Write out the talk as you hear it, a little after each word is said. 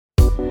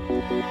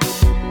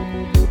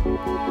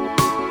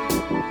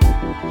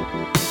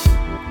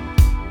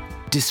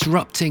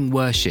Disrupting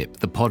Worship,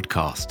 the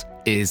podcast,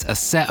 is a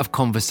set of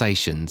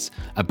conversations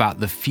about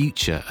the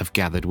future of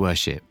gathered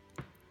worship.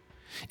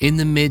 In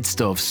the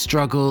midst of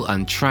struggle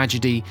and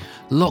tragedy,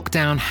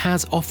 lockdown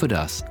has offered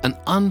us an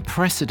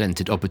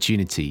unprecedented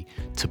opportunity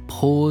to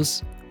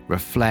pause,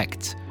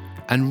 reflect,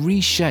 and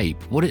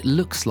reshape what it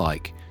looks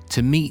like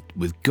to meet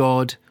with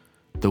God,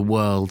 the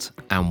world,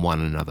 and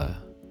one another.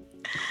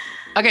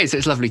 Okay, so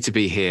it's lovely to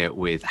be here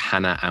with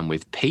Hannah and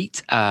with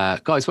Pete.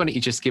 Guys, why don't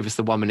you just give us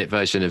the 1-minute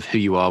version of who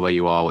you are, where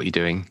you are, what you're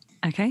doing?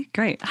 Okay,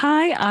 great.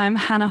 Hi, I'm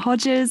Hannah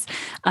Hodges.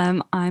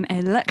 I'm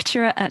a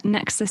lecturer at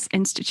Nexus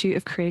Institute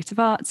of Creative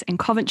Arts in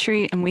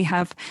Coventry, and we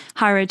have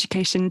higher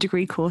education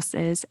degree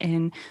courses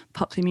in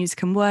popular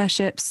music and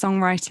worship,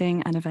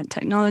 songwriting, and event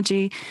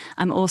technology.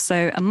 I'm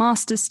also a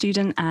master's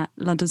student at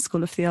London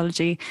School of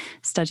Theology,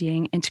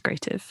 studying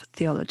integrative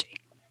theology.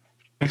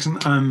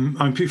 Excellent.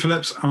 I'm Pete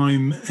Phillips.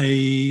 I'm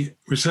a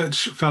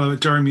research fellow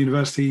at Durham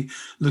University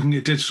looking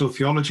at digital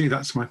theology.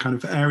 That's my kind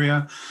of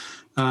area.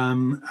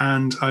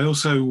 And I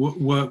also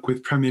work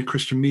with Premier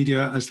Christian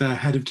Media as their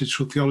head of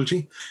digital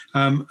theology.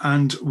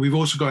 And we've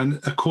also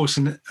got a course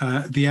in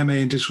the MA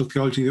in digital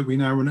theology that we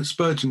now run at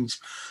Spurgeon's,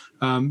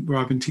 where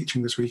I've been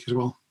teaching this week as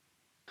well.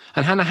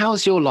 And Hannah,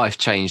 how's your life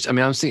changed? I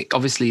mean, I'm thinking,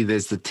 obviously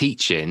there's the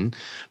teaching,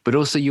 but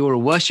also you're a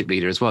worship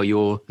leader as well.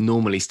 You're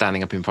normally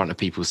standing up in front of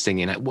people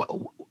singing.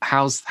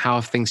 How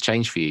have things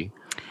changed for you?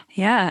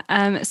 Yeah,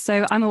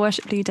 so I'm a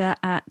worship leader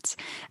at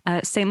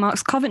St.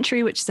 Mark's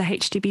Coventry, which is a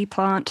HTB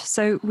plant.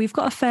 So we've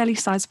got a fairly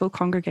sizable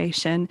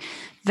congregation,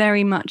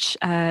 very much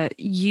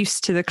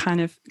used to the kind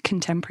of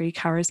contemporary,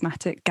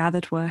 charismatic,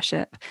 gathered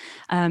worship.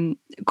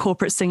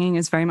 Corporate singing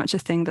is very much a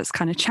thing that's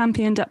kind of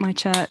championed at my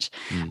church.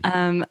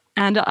 And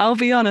I'll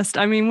be honest,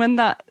 I mean,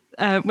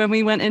 when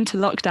we went into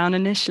lockdown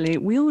initially,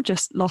 we all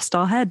just lost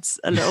our heads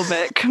a little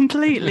bit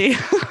completely.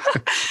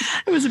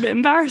 It was a bit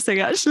embarrassing,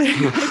 actually,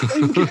 I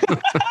think.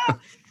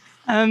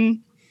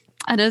 And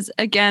as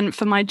again,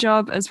 for my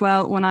job as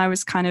well, when I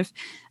was kind of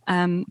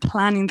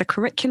planning the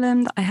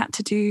curriculum that I had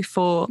to do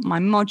for my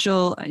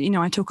module,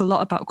 I talk a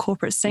lot about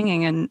corporate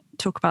singing and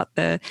talk about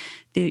the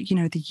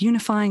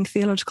unifying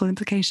theological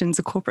implications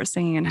of corporate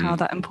singing and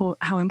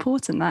how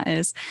important that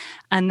is.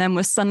 And then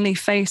we're suddenly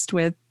faced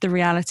with the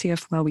reality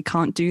of, well, we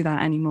can't do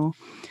that anymore.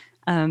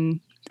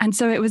 And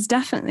so it was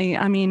definitely,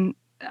 I mean,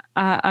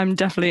 I'm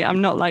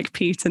not like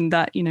Pete in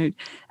that,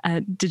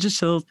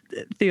 digital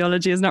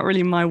theology is not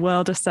really my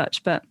world as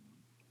such, but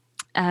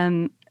I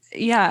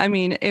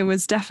mean, it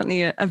was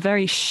definitely a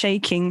very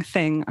shaking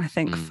thing, I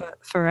think,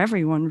 for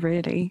everyone,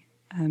 really,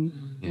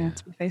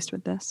 to be faced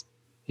with this.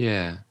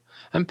 Yeah.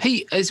 And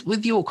Pete, as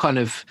with your kind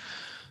of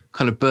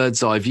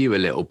bird's eye view a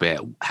little bit,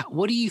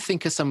 what do you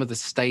think are some of the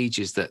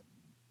stages that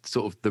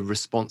sort of the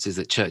responses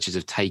that churches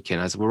have taken,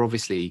 as we're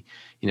obviously,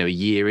 a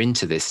year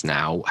into this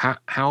now?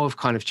 How have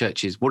kind of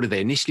churches, what did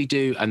they initially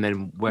do? And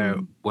then where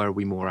are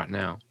we more at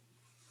now?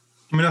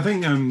 I mean, I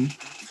think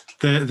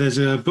there's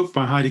a book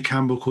by Heidi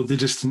Campbell called The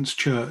Distance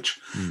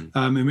Church,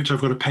 in which I've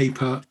got a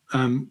paper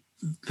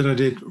that I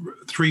did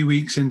 3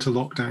 weeks into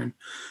lockdown.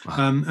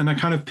 Wow. And I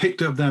kind of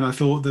picked up then, I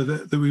thought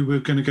that we were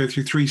going to go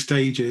through 3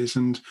 stages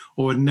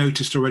or had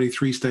noticed already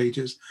 3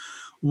 stages.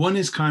 One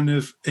is kind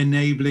of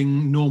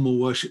enabling normal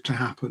worship to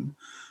happen.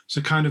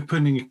 So kind of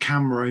putting a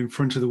camera in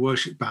front of the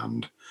worship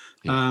band,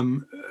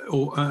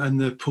 or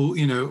the pool,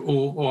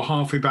 or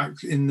halfway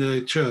back in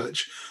the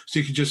church, so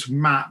you could just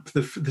map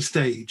the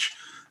stage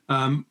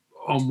on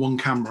one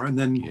camera, and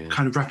then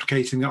kind of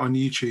replicating that on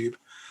YouTube.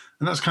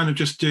 And that's kind of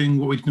just doing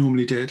what we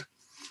normally did.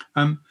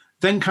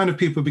 Then kind of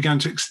people began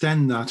to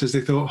extend that as they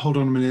thought, hold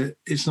on a minute,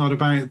 it's not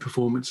about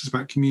performance, it's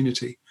about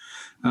community.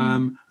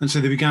 And so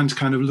they began to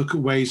kind of look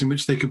at ways in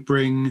which they could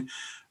bring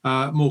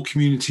more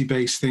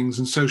community-based things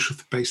and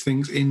social-based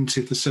things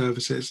into the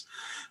services.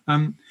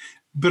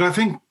 But I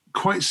think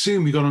quite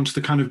soon we got onto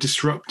the kind of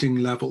disrupting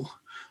level.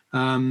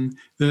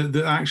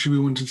 That actually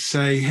we wanted to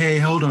say, hey,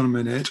 hold on a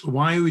minute,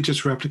 why are we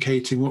just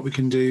replicating what we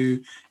can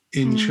do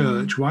in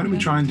church? Why don't we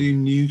try and do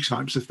new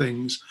types of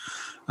things?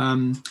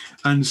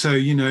 And so,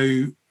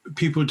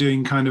 people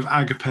doing kind of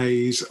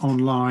agapes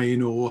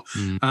online, or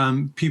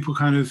people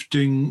kind of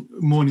doing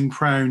morning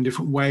prayer in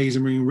different ways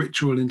and bringing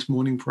ritual into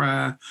morning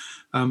prayer,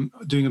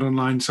 doing it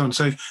online and so on.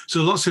 So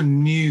lots of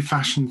new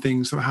fashion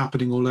things that are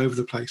happening all over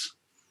the place.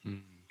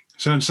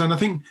 So I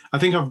think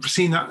I've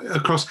seen that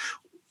across.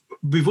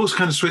 We've also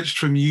kind of switched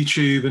from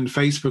YouTube and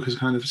Facebook as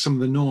kind of some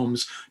of the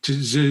norms to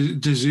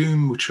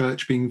Zoom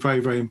church being very,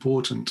 very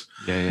important.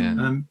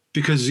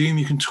 Because Zoom,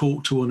 you can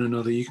talk to one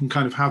another. You can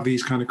kind of have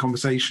these kind of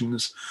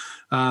conversations,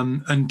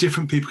 and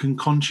different people can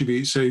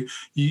contribute. So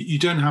you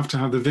don't have to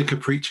have the vicar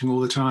preaching all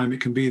the time.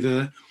 It can be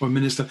or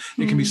minister.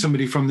 It can be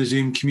somebody from the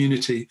Zoom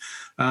community.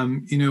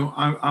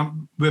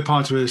 We're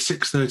part of a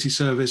 6:30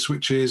 service,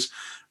 which is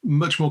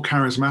much more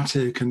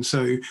charismatic, and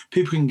so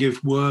people can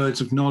give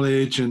words of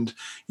knowledge, and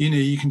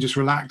you can just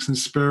relax in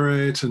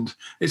spirit, and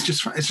it's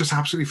just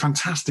absolutely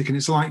fantastic. And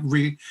it's like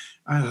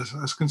I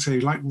was going to say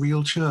like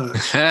real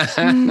church.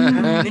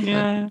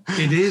 Yeah.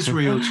 It is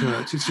real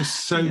church. It's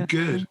just so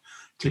good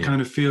to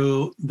kind of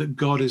feel that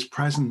God is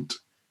present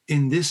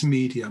in this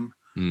medium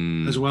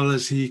as well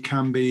as he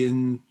can be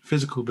in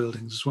physical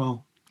buildings as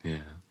well. Yeah.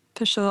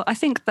 For sure. I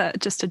think that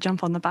just to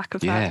jump on the back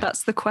of that,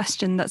 that's the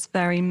question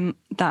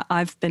that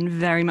I've been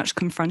very much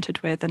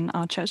confronted with, and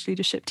our church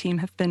leadership team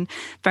have been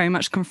very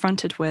much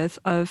confronted with,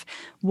 of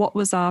what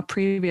was our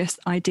previous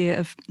idea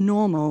of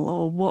normal,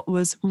 or what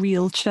was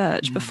real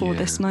church before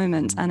this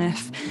moment. And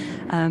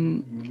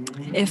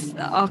if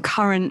our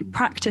current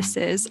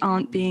practices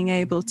aren't being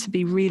able to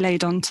be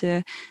relayed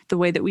onto the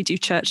way that we do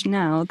church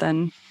now,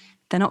 then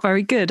they're not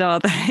very good, are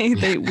they?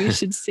 We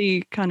should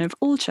see kind of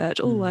all church,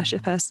 all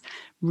worship as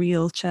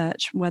real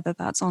church, whether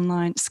that's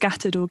online,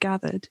 scattered or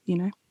gathered,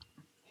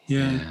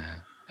 Yeah.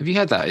 Have you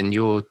had that in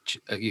your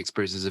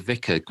experience as a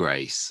vicar,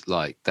 Grace,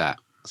 like that,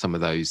 some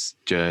of those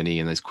journey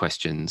and those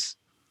questions?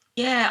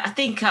 Yeah, I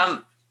think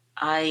I've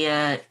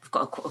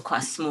got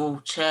quite a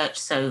small church,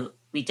 so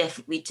we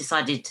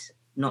decided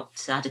not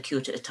to, I had a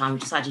curate at the time, we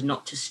decided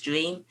not to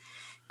stream,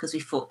 because we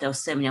thought there were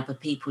so many other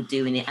people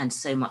doing it and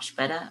so much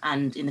better.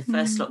 And in the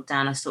first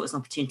lockdown, I saw it as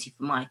an opportunity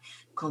for my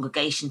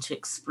congregation to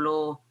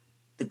explore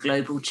the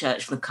global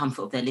church from the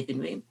comfort of their living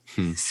room.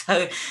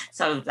 So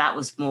that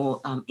was more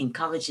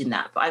encouraging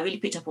that. But I really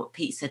picked up what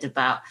Pete said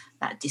about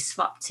that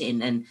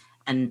disrupting, and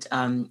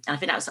I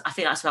think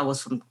that's where I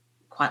was from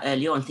quite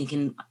early on,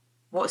 thinking,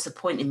 what's the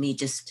point in me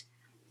just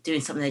doing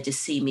something? They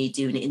just see me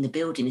doing it in the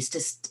building.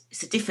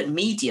 It's a different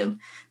medium.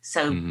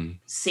 So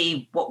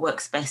see what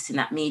works best in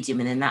that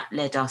medium. And then that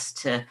led us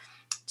to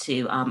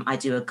I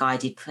do a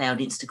guided prayer on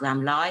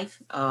Instagram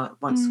Live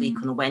once a week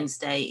on a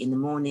Wednesday in the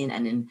morning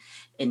and in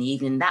the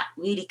evening. That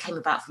really came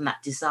about from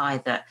that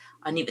desire that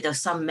I knew that there were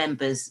some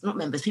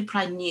people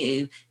I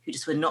knew who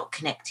just were not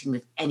connecting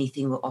with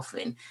anything we're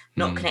offering,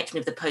 not connecting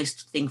with the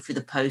post thing through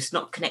the post,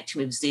 not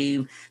connecting with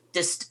Zoom,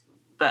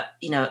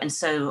 and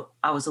so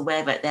I was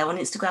aware that they're on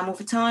Instagram all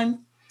the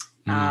time.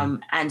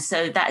 And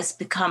so that has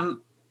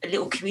become a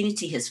little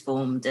community has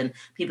formed, and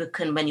people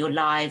can, when you're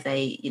live,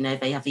 they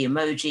have the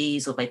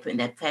emojis or they put in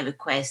their prayer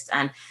requests,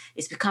 and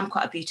it's become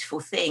quite a beautiful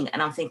thing.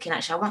 And I'm thinking,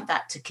 actually, I want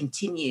that to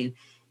continue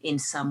in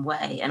some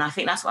way. And I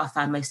think that's what I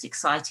found most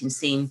exciting,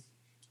 seeing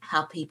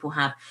how people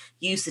have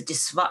used the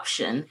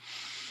disruption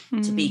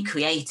to be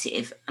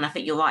creative. And I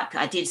think you're right.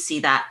 I did see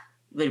that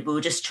we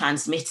were just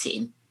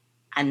transmitting.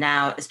 And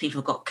now, as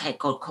people have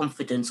got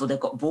confidence, or they've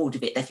got bored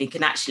of it, they're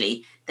thinking,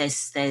 actually, there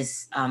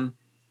is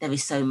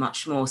so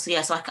much more. So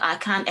yes, I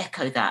can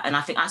echo that, and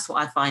I think that's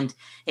what I find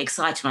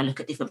exciting when I look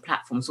at different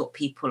platforms, what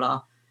people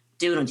are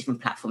doing on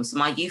different platforms. So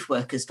my youth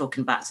workers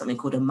talking about something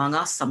called Among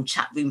Us, some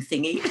chat room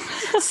thingy,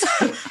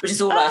 which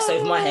is all that's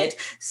over my head.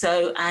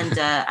 So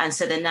and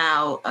so they're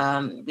now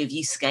with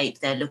Youthscape,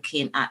 they're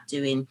looking at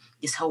doing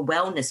this whole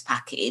wellness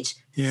package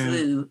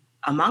through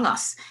Among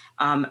Us.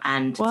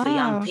 And for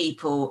young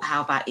people,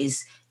 how about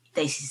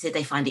they said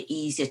they find it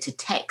easier to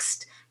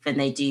text than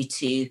they do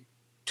to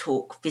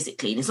talk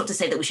physically. And it's not to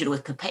say that we should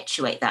always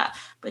perpetuate that,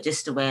 but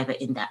just aware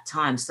that in that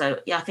time. So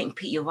yeah, I think,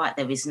 Pete, you're right.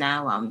 There is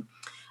now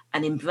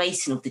an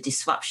embracing of the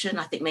disruption.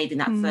 I think maybe in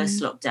that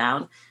first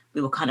lockdown,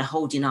 we were kind of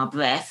holding our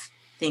breath,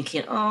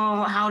 thinking,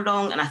 oh, how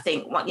long? And I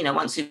think,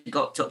 once we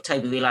got to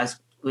October, we realised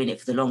we're in it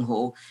for the long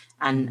haul.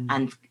 And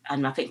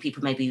I think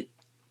people maybe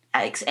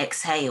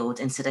exhaled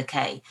and said,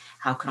 okay,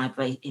 how can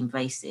I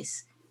embrace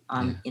this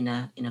in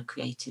a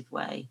creative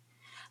way?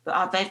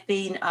 But they've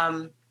been,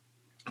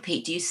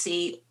 Pete, do you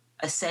see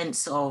a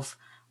sense of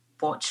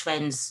what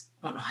trends,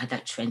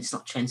 it's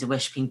not trends of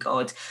worshipping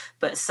God,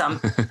 but some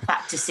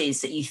practices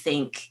that you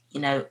think,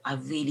 I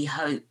really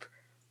hope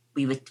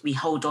we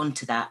hold on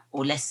to that,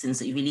 or lessons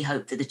that you really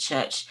hope that the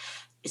church,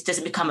 it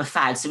doesn't become a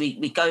fad. So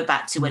we go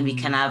back to when we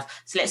can have,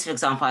 so let's, for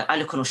example, I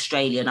look on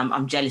Australia, and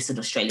I'm jealous of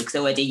Australia because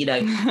already,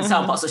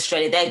 some parts of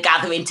Australia, they're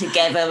gathering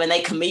together and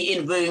they can meet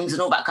in rooms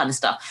and all that kind of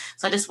stuff.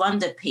 So I just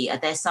wonder, Pete, are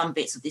there some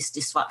bits of this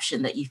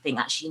disruption that you think,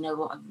 actually, you know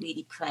what, I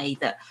really pray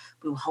that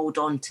we'll hold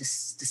on to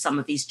some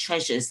of these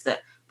treasures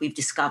that we've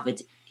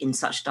discovered in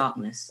such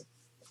darkness?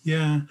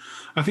 Yeah,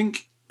 I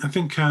think I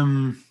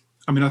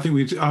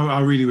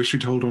really wish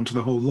we'd hold on to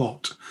the whole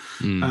lot,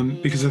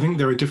 because I think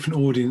there are different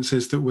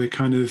audiences that we're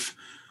kind of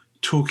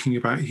talking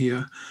about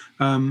here.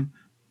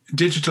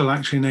 Digital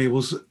actually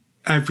enables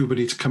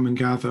everybody to come and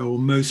gather, or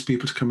most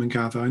people to come and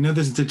gather. I know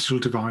there's a digital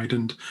divide,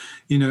 and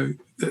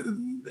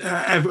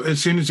as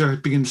soon as I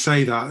begin to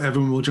say that,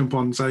 everyone will jump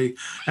on and say,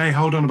 hey,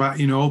 hold on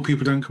about, old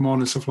people don't come on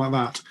and stuff like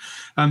that.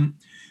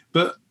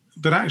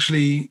 But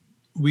actually,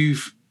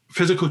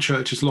 physical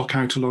churches lock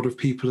out a lot of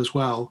people as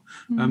well.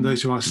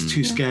 Those who are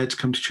too scared to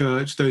come to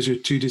church, those who are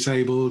too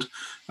disabled,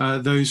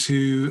 those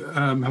who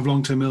have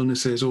long-term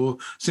illnesses, or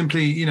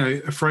simply,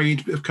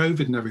 afraid of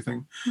COVID and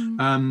everything.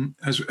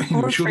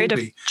 Or afraid of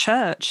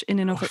church in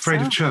and of itself.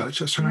 Afraid of church,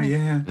 that's right,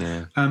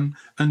 yeah.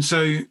 And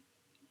so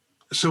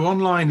so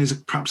online is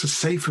perhaps a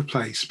safer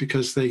place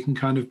because they can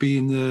kind of be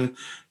in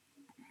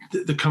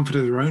the comfort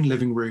of their own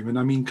living room, and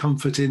I mean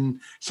comfort in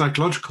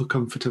psychological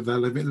comfort of their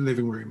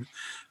living room.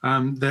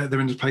 They're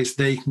in a place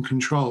they can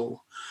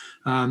control,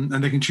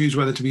 and they can choose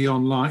whether to be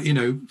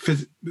online,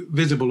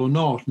 visible or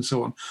not, and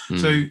so on.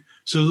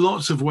 So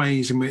lots of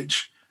ways in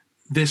which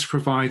this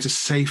provides a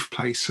safe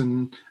place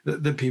and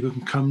that people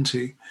can come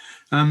to.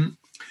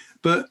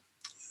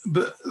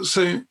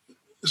 So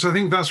I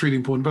think that's really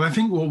important. But I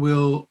think what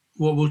we'll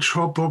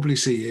probably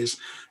see is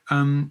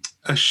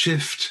a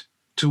shift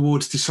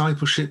towards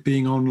discipleship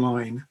being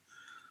online.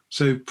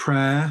 So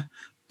prayer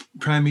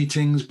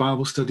meetings,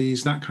 Bible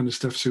studies, that kind of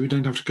stuff. So we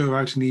don't have to go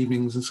out in the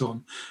evenings and so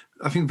on.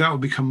 I think that will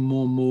become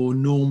more and more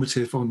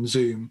normative on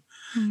Zoom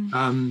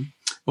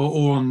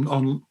or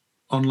on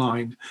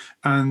online.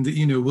 And,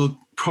 we'll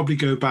probably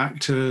go back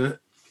to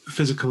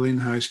physical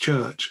in-house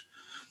church.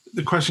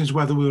 The question is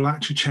whether we'll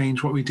actually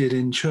change what we did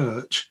in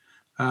church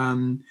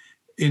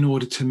in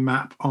order to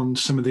map on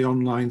some of the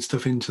online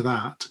stuff into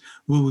that.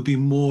 Will we be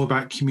more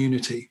about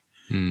community?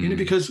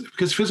 Because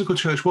physical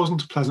church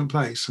wasn't a pleasant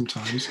place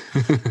sometimes.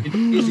 It's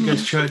easy to go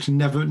to church and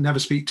never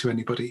speak to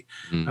anybody.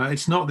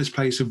 It's not this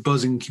place of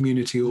buzzing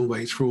community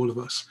always for all of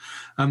us.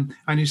 And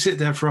you sit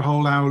there for a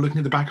whole hour looking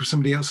at the back of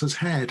somebody else's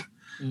head.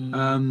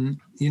 And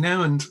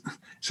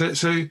so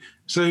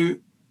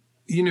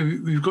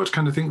we've got to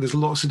kind of think there's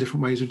lots of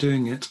different ways of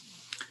doing it.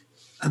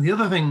 And the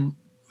other thing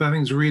that I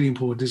think is really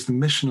important is the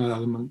missional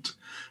element.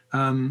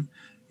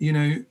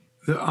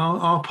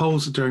 Our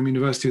polls at Durham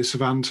University of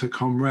Savanta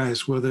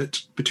ComRes were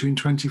that between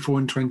 24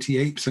 and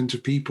 28%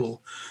 of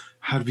people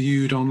had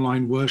viewed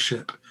online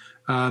worship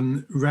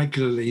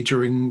regularly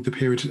during the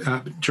period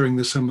during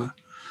the summer.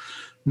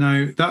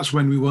 Now, that's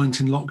when we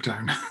weren't in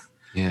lockdown.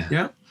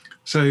 Yeah.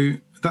 So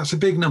that's a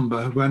big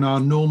number when our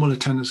normal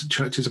attendance at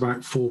church is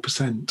about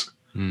 4%.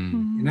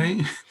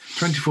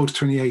 24 to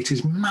 28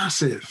 is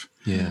massive.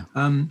 Yeah.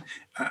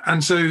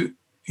 And so,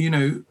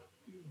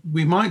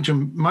 we might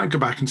go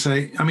back and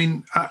say, I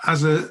mean,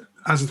 as a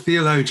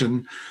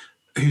theologian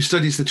who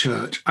studies the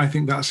church, I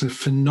think that's a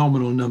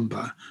phenomenal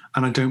number,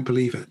 and I don't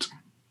believe it.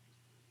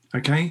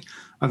 Okay,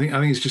 I think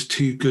it's just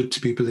too good to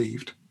be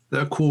believed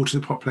that a quarter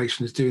of the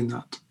population is doing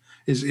that,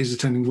 is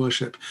attending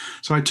worship.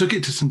 So I took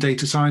it to some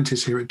data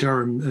scientists here at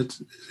Durham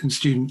in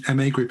student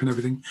MA group and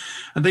everything,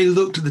 and they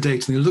looked at the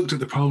data and they looked at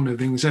the poll and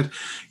everything and said,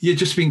 "You're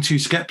just being too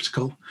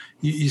skeptical.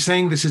 You're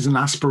saying this is an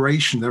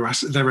aspiration. They're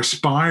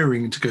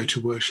aspiring to go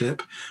to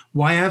worship.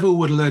 Why ever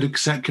would a load of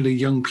secular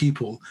young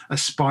people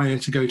aspire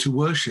to go to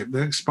worship?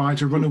 They aspire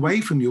to run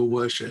away from your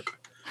worship."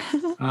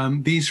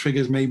 These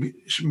figures may be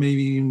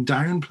even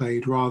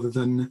downplayed rather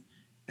than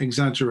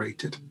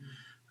exaggerated.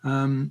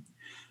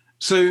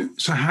 So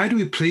how do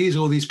we please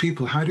all these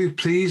people? How do we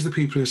please the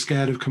people who are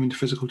scared of coming to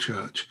physical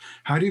church?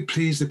 How do we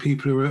please the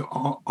people who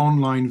are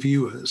online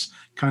viewers,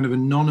 kind of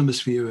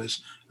anonymous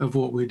viewers of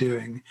what we're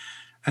doing?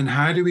 And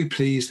how do we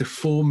please the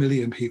 4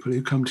 million people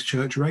who come to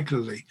church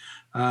regularly,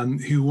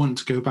 who want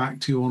to go back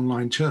to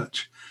online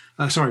church?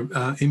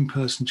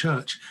 In-person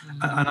church.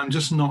 And I'm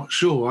just not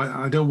sure.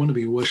 I don't want to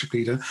be a worship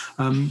leader.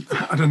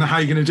 I don't know how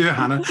you're going to do it,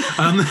 Hannah.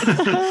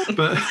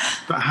 But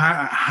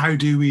how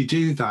do we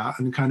do that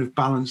and kind of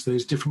balance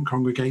those different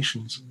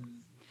congregations?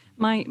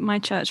 My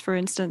church, for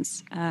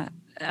instance,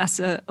 as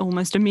an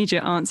almost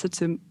immediate answer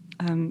to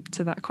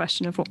that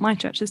question of what my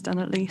church has done,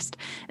 at least,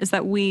 is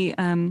that we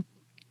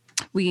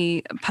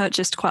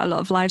purchased quite a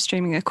lot of live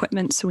streaming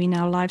equipment. So we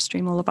now live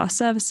stream all of our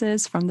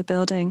services from the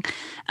building,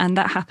 and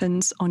that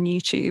happens on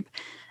YouTube.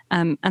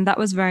 And that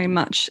was very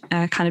much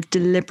a kind of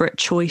deliberate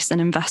choice and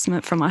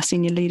investment from our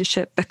senior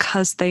leadership,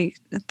 because they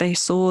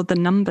saw the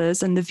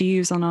numbers and the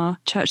views on our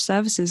church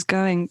services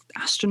going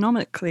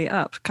astronomically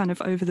up kind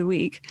of over the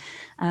week.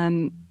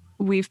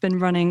 We've been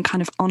running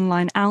kind of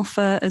online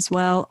alpha as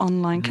well,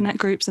 online connect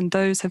groups, and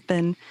those have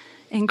been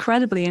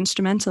incredibly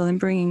instrumental in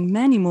bringing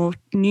many more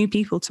new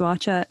people to our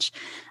church.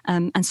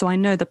 And so I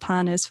know the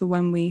plan is for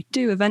when we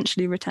do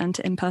eventually return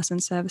to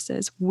in-person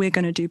services, we're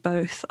going to do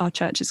both. Our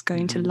church is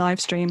going to live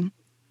stream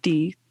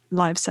the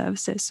live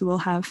services. So we'll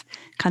have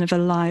kind of a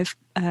live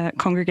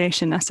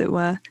congregation, as it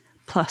were,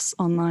 plus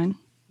online.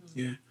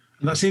 Yeah.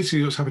 And that seems to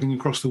be what's happening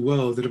across the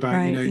world, that about,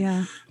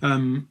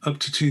 up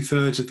to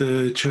 2/3 of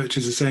the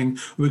churches are saying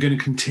we're going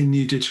to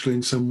continue digital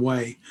in some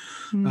way.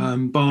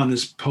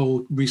 Barna's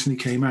poll recently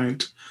came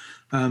out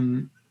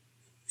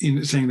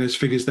saying those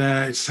figures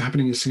there. It's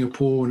happening in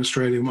Singapore and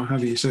Australia and what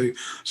have you. So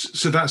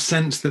that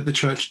sense that the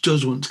church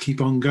does want to keep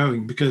on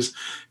going because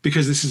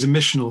this is a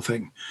missional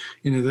thing.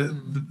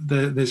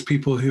 There's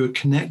people who are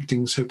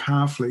connecting so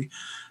powerfully.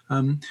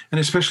 And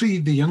especially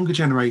the younger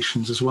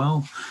generations as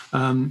well.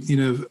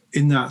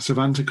 In that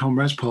Savanta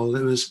ComRes poll,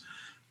 it was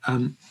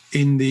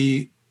in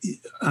the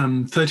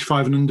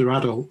 35 and under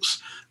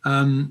adults,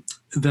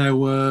 there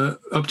were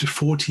up to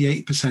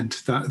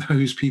 48% that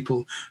those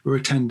people were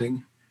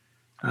attending,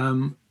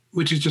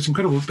 which is just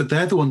incredible. But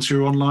they're the ones who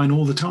are online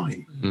all the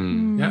time.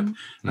 Yep.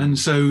 And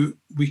so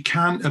we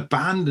can't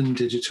abandon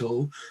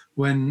digital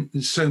when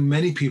so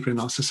many people in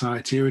our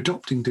society are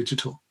adopting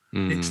digital.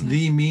 It's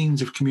the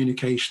means of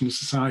communication and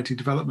society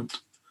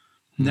development,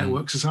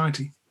 network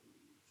society.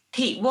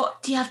 Pete,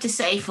 what do you have to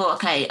say for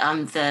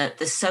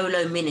the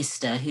solo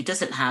minister who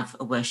doesn't have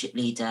a worship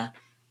leader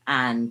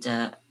and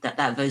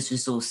that those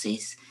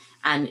resources,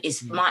 and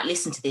might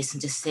listen to this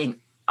and just think,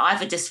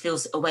 either just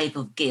feels a wave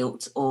of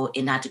guilt or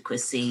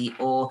inadequacy,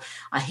 or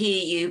I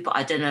hear you, but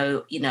I don't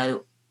know,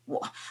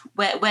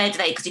 where do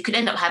they? Because you could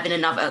end up having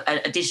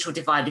a digital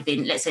divide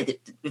within, let's say,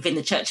 within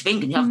the Church of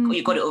England.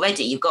 You've got it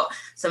already. You've got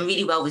some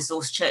really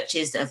well-resourced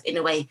churches that have, in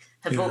a way,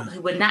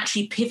 who were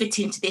naturally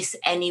pivoting to this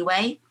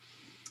anyway.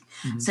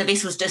 Mm-hmm. So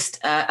this was just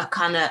a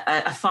kind of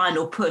a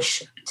final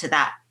push to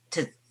that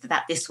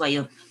this way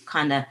of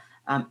kind of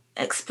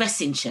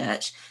expressing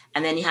church.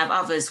 And then you have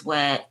others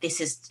where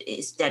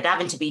they're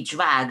having to be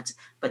dragged,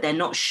 but they're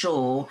not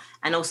sure,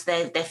 and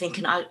also they're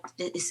thinking,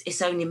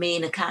 it's only me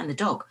and a cat and the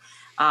dog.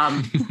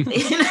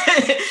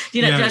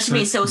 You know what I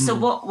mean? So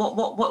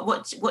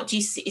what do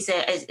you see?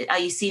 Are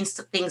you seeing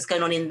things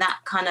going on in that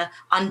kind of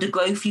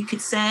undergrowth, you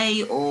could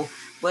say, or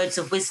words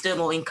of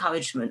wisdom or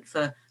encouragement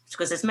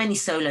because there's many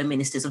solo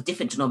ministers of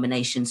different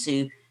denominations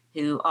who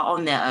are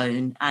on their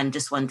own and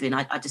just wondering,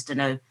 I just don't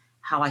know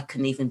how I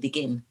can even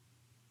begin.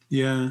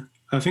 Yeah,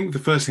 I think the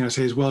first thing I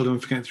say is well done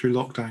for getting through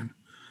lockdown.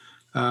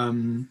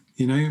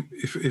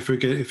 If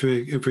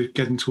we're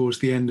getting towards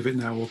the end of it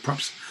now, or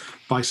perhaps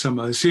by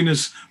summer, as soon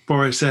as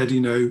Boris said,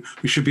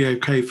 we should be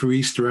okay for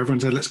Easter,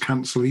 everyone said, let's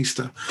cancel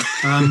Easter.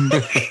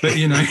 But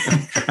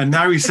and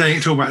now he's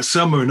talking about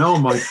summer, and oh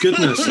my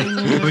goodness,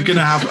 are we going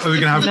to have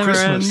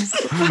Christmas?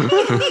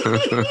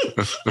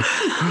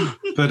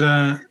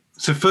 But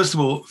so first of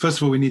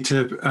all, we need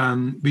to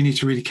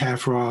really care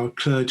for our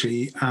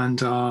clergy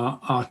and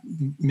our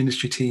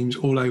ministry teams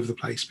all over the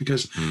place,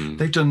 because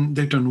they've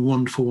done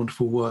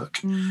wonderful work,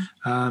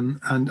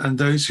 and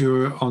those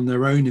who are on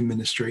their own in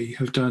ministry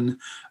have done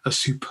a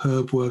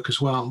superb work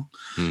as well.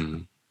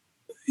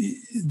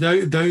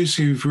 Those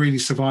who've really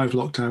survived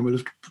lockdown will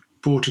have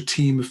brought a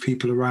team of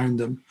people around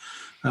them,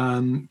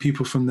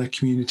 people from their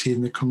community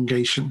and their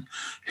congregation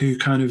who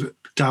kind of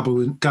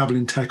dabble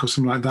in tech or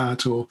something like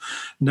that, or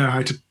know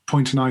how to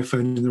point an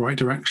iPhone in the right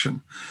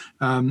direction,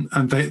 and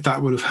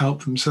that will have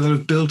helped them. So they'll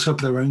have built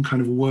up their own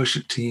kind of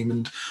worship team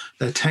and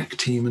their tech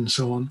team and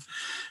so on.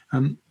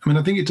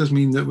 I think it does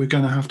mean that we're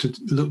going to have to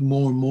look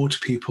more and more to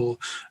people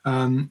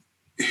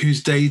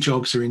whose day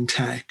jobs are in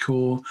tech,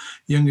 or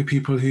younger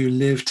people who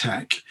live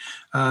tech,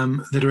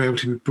 that are able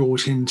to be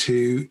brought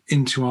into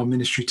our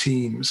ministry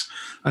teams.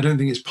 I don't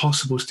think it's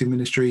possible to do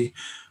ministry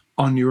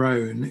on your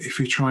own if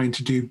you're trying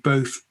to do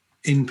both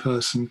in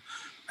person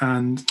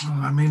and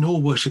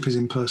all worship is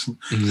in person,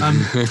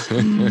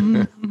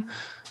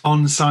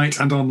 on site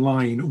and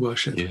online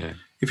worship. Yeah.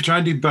 If you try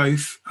and do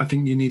both, I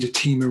think you need a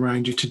team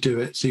around you to do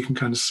it, so you can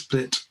kind of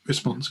split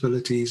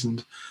responsibilities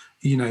and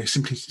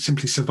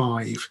simply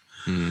survive.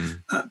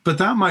 But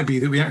that might be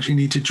that we actually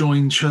need to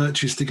join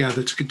churches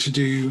together to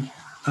do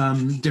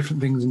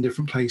different things in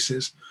different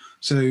places.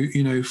 So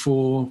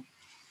for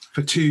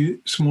two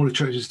smaller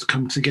churches to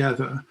come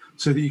together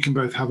so that you can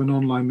both have an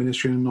online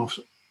ministry and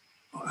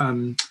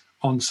an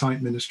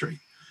on-site ministry,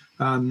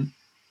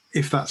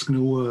 if that's going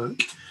to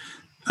work.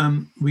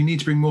 We need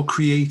to bring more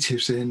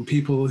creatives in,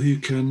 people who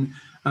can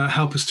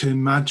help us to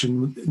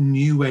imagine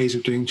new ways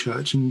of doing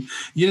church. And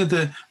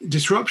the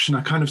disruption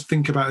I kind of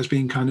think about as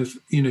being kind of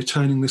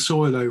turning the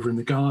soil over in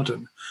the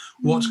garden.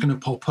 What's going to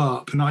pop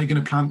up, and are you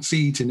going to plant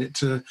seeds in it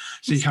so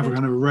you have a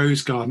kind of a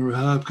rose garden or a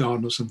herb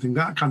garden or something,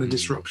 that kind of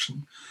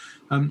disruption.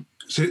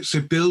 So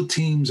build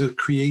teams of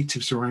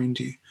creatives around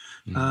you,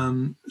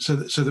 so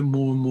that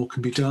more and more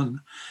can be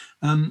done.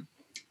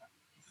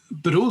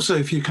 But also,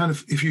 if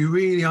you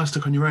really are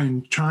stuck on your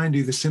own, try and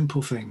do the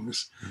simple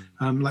things,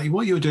 like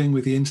what you're doing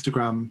with the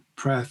Instagram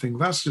prayer thing.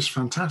 That's just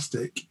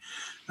fantastic.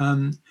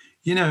 I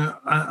know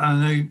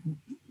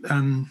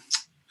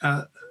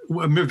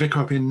a vicar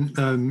up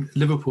in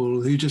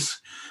Liverpool who just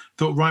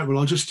thought, right, well,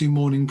 I'll just do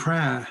morning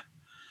prayer.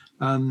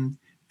 And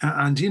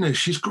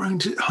she's grown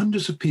to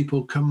hundreds of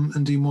people come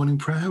and do morning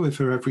prayer with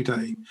her every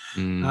day.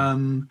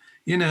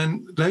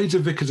 And loads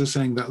of vicars are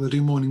saying that they'll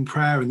do morning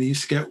prayer, and they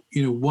used to get,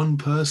 one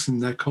person in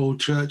their cold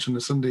church on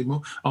a Sunday,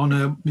 on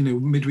a,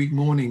 midweek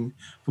morning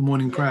for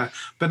morning prayer.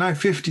 But now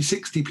 50,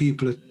 60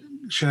 people are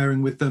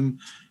sharing with them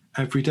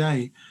every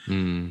day.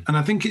 And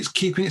I think it's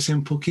keeping it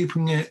simple,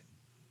 keeping it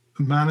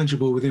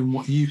manageable within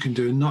what you can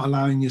do, and not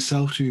allowing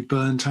yourself to be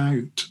burnt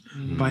out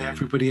by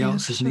everybody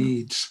else's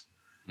needs.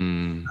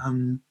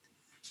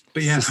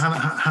 But yeah,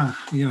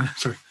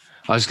 sorry.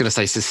 I was going to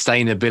say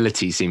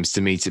sustainability seems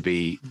to me to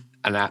be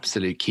an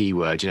absolute key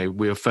word.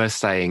 We were first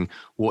saying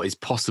what is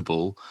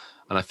possible,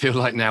 and I feel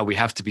like now we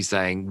have to be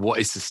saying what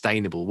is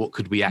sustainable. What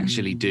could we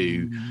actually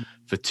do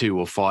for 2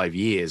 or 5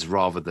 years,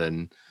 rather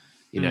than,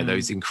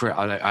 those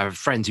I have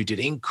friends who did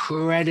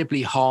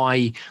incredibly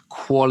high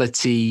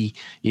quality,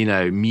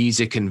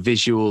 music and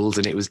visuals,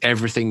 and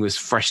everything was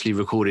freshly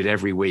recorded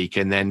every week.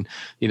 And then,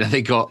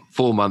 they got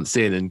 4 months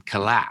in and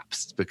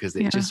collapsed because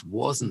it just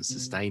wasn't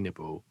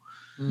sustainable.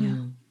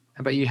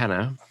 How about you,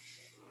 Hannah?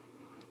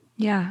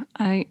 Yeah,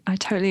 I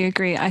totally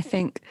agree. I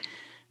think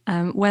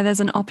where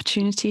there's an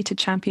opportunity to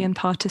champion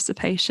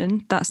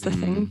participation, that's the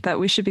thing that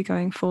we should be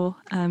going for.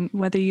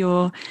 Whether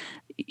you're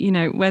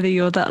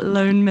that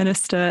lone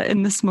minister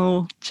in the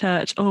small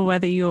church or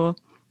whether you're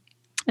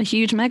a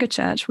huge mega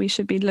church, we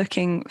should be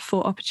looking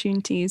for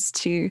opportunities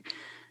to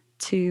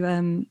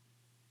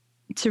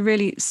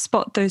really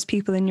spot those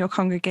people in your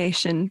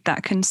congregation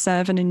that can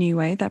serve in a new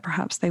way that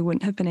perhaps they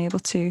wouldn't have been able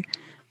to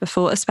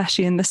before,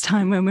 especially in this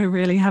time when we're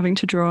really having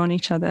to draw on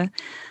each other.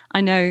 I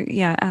know,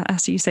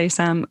 as you say,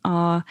 Sam,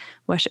 our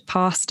worship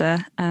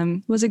pastor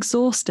was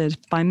exhausted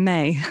by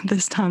May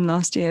this time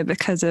last year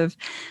because of,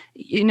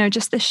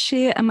 just the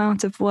sheer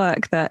amount of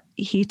work that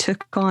he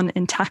took on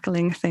in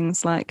tackling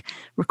things like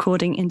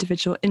recording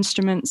individual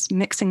instruments,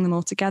 mixing them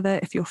all together.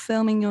 If you're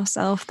filming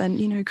yourself,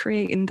 then,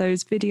 creating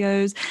those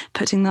videos,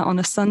 putting that on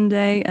a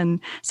Sunday,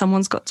 and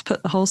someone's got to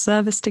put the whole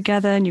service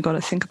together, and you've got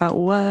to think about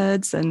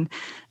words, and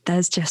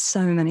there's just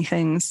so many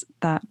things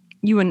that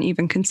you wouldn't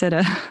even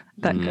consider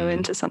that go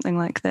into something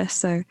like this.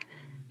 So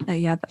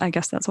I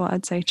guess that's what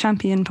I'd say.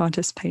 Champion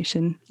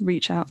participation,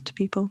 reach out to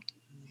people.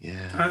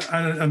 Yeah.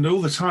 And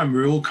all the time,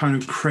 we're all kind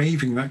of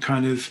craving that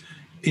kind of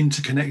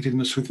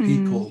interconnectedness with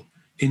people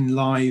in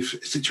live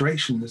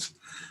situations.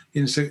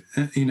 So,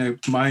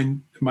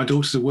 my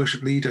daughter's a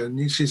worship leader,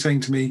 and she's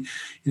saying to me,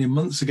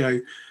 months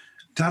ago,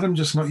 Dad, I'm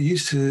just not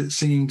used to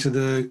singing to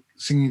an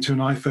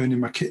iPhone in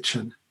my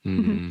kitchen.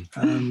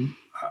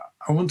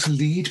 I want to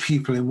lead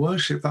people in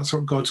worship. That's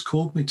what God's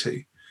called me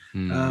to.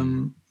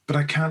 But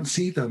I can't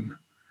see them.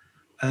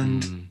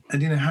 And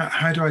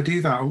how do I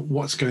do that?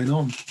 What's going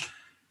on?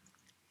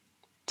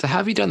 So how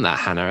have you done that,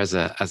 Hannah, as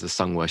a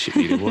sung worship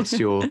leader? What's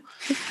your,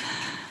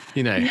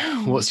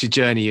 what's your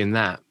journey in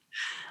that?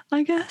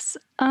 I guess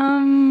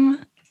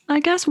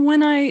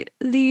when I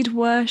lead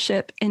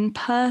worship in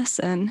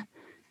person,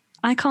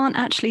 I can't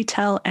actually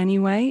tell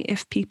anyway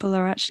if people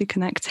are actually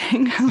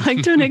connecting.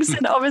 Like, to an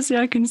extent, obviously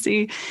I can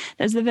see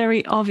there's the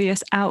very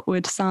obvious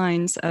outward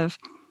signs of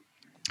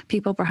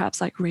people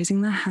perhaps like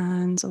raising their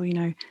hands or,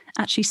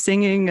 actually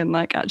singing and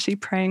like actually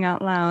praying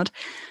out loud.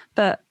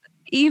 But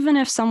even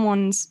if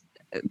someone's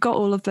got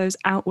all of those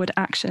outward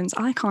actions,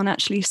 I can't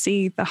actually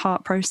see the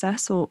heart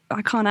process, or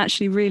I can't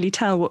actually really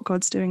tell what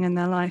God's doing in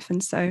their life.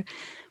 And so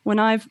when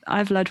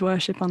I've led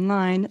worship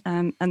online,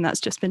 and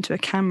that's just been to a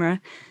camera,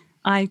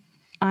 I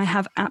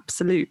have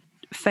absolute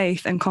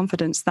faith and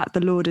confidence that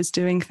the Lord is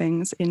doing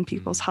things in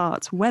people's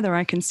hearts, whether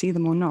I can see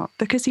them or not,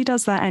 because he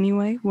does that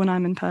anyway when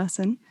I'm in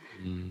person.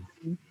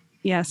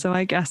 So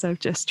I guess I've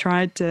just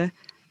tried to,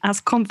 as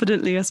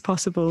confidently as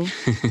possible,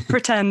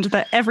 pretend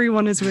that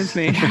everyone is with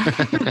me.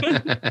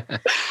 I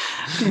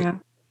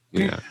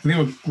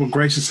think what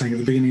Grace is saying at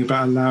the beginning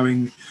about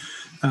allowing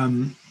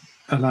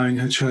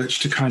her church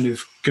to kind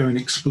of go and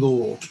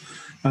explore.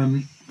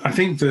 I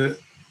think that,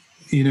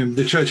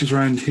 the churches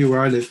around here where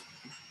I live,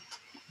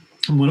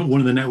 one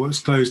of the networks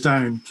closed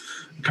down,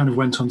 kind of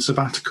went on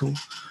sabbatical.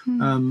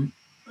 And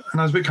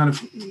I was a bit kind of,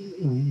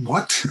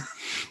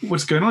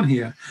 what's going on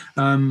here?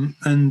 And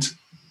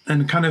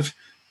kind of,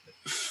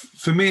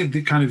 for me,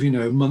 the kind of,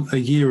 a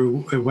year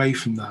away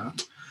from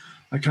that,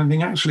 I kind of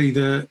think actually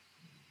this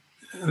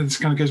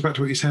kind of goes back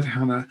to what you said,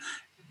 Hannah.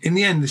 In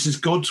the end, this is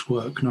God's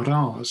work, not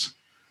ours.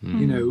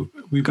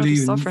 We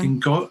believe in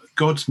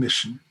God's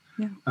mission.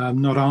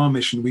 Not our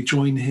mission. We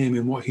join him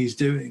in what he's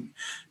doing,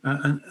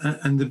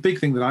 and the big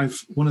thing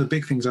one of the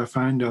big things I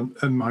found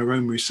in my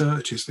own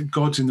research is that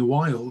God's in the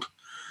wild.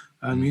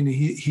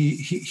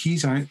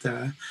 He's out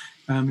there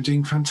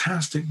doing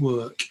fantastic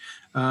work,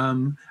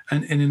 and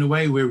in a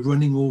way we're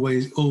running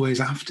always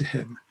after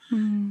him.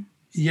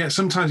 Yeah,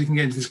 sometimes you can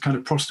get into this kind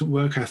of Protestant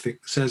work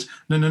ethic that says,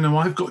 no,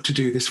 I've got to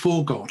do this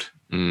for God.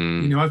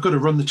 I've got to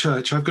run the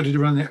church. I've got to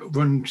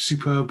run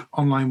superb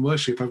online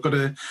worship. I've got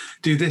to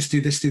do this.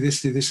 And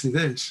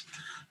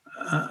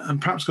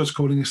perhaps God's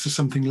calling us to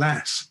something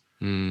less,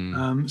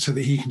 so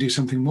that he can do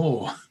something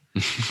more.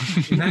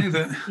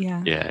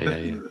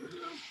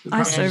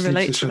 I so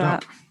relate to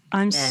that.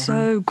 I'm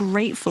so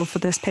grateful for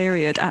this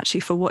period,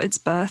 actually, for what it's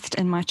birthed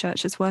in my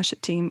church's worship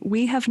team.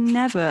 We have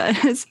never,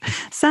 it's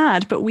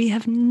sad, but we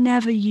have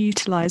never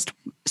utilized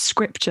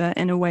scripture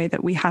in a way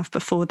that we have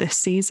before this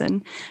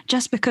season,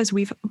 just because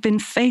we've been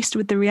faced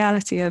with the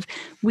reality of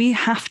we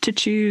have to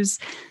choose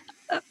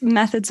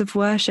methods of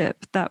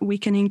worship that we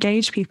can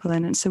engage people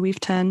in. And so we've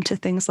turned to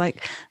things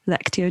like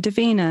Lectio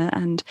Divina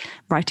and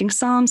writing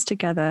psalms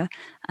together,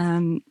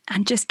 and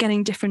just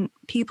getting different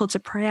people to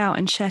pray out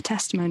and share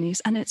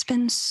testimonies. And it's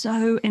been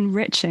so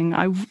enriching.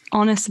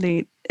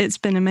 Honestly, it's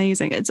been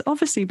amazing. It's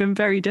obviously been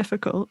very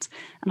difficult,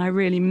 and I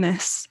really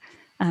miss,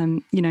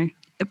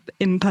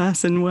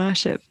 in-person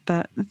worship.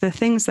 But the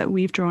things that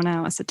we've drawn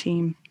out as a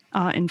team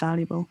are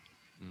invaluable.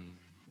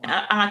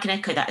 And I can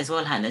echo that as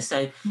well, Hannah.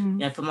 So,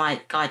 for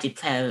my guided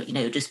prayer, it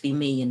would just be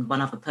me and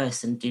one other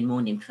person doing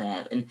morning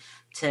prayer, and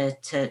to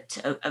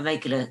a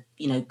regular,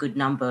 good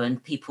number,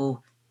 and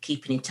people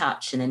keeping in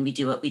touch. And then we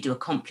do a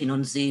compline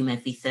on Zoom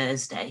every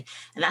Thursday,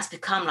 and that's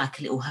become like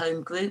a little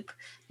home group,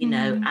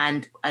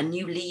 and a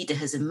new leader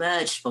has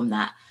emerged from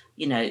that.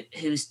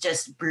 who's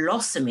just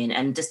blossoming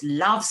and just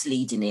loves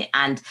leading it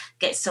and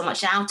gets so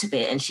much out of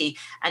it. And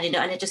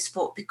I just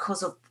thought,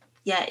 because of,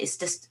 it's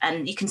just,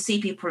 and you can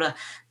see people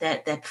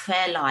their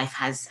prayer life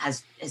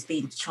has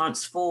been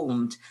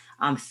transformed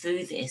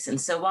through this. And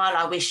so while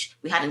I wish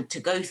we hadn't to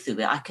go through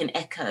it, I can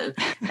echo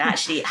that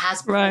actually it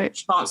has brought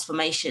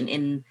transformation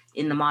in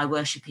the My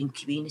Worshipping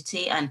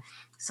community and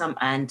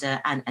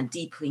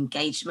deeper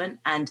engagement.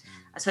 And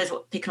I suppose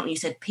picking up what you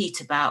said,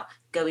 Pete, about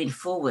going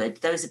forward,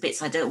 those are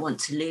bits I don't want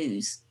to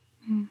lose.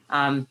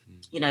 I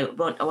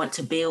want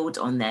to build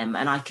on them,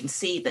 and I can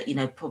see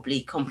that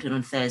probably Compline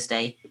on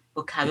Thursday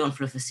will carry on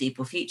for the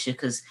foreseeable future,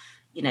 because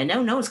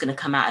no one's going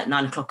to come out at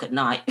 9:00 at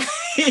night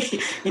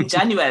in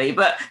January,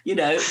 but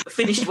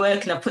finished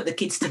work and I put the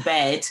kids to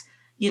bed,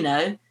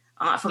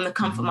 from the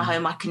comfort of my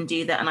home I can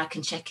do that, and I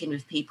can check in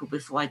with people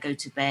before I go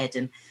to bed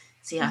and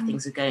see how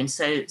things are going.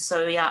 So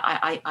yeah,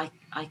 I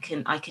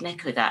can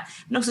echo that.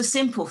 And also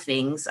simple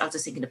things. I was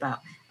just thinking about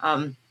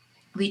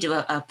we do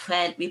a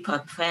prayer. We put a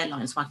prayer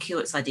line. It's my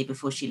curate's idea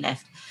before she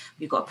left.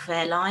 We've got a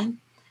prayer line,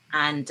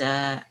 and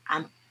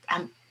I'm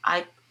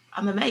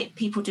amazed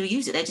people do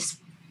use it. They just,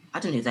 I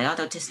don't know who they are.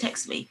 They'll just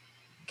text me,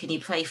 "Can you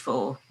pray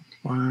for?"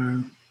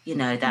 Wow.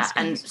 That.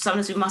 And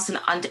sometimes we mustn't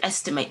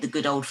underestimate the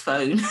good old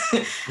phone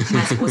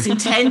as it was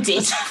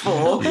intended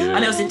for. I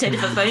know it's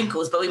intended for phone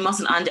calls, but we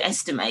mustn't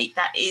underestimate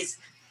that is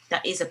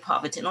a part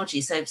of the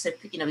technology. So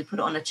we put it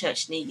on a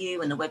church near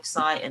you and the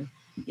website, and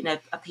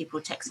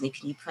people text me,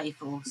 "Can you pray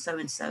for so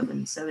and so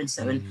and so and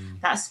so?" And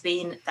that's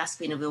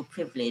been a real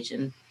privilege.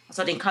 And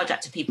so I'd encourage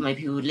that to people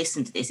maybe who would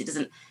listen to this. It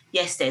doesn't.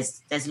 Yes,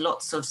 there's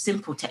lots of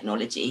simple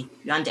technology.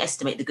 You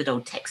underestimate the good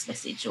old text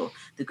message or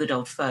the good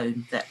old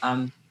phone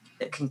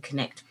that can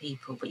connect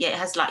people. But it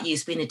has, like you,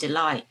 it's been a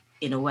delight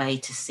in a way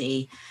to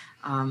see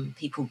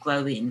people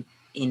growing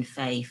in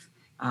faith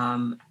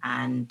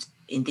and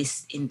in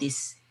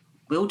this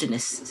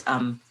wilderness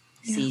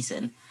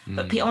season.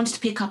 But I wanted to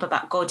pick up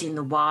about God in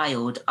the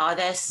wild. Are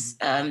there,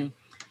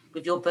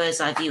 with your bird's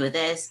eye view,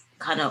 there's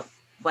kind of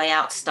way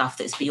out stuff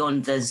that's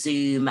beyond the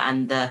Zoom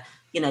and the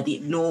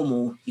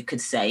normal, you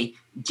could say,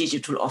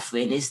 digital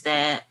offering?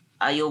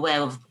 Are you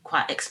aware of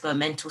quite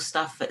experimental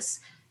stuff that's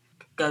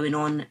going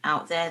on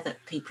out there that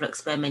people are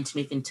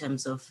experimenting with in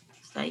terms of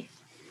faith?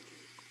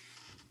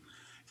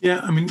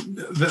 Yeah, I mean,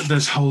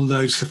 there's whole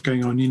loads of stuff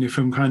going on,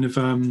 from kind of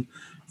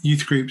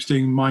youth groups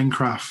doing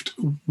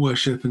Minecraft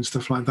worship and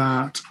stuff like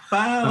that.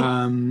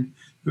 Wow.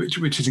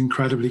 Which is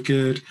incredibly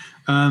good.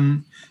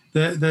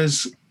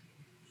 There's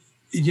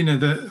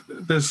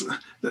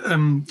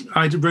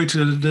I wrote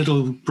a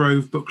little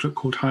Grove booklet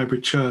called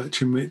Hybrid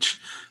Church, in which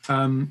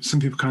some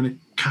people kind of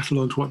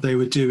catalogued what they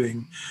were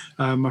doing.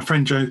 My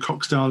friend Joe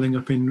Cox-Darling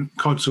up in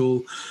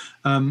Codsall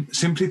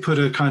simply put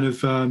a kind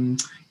of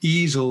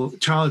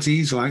child's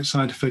easel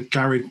outside of a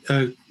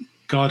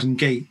garden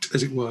gate,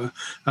 as it were,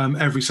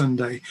 every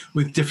Sunday,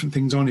 with different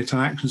things on it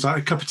and actions,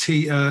 like a cup of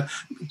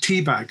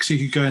tea bag, so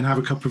you could go and have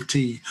a cup of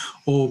tea,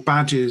 or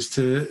badges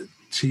to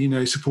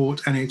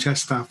support NHS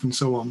staff and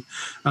so on,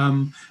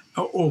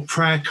 or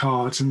prayer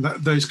cards and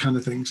those kind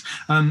of things.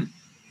 A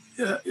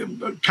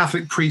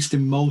Catholic priest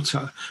in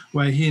Malta,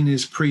 where he and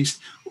his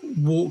priest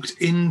walked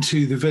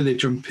into the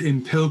village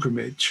in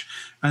pilgrimage,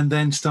 and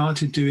then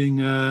started doing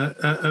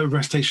a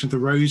recitation of the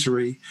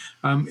Rosary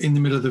in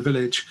the middle of the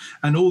village,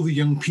 and all the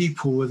young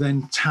people were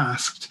then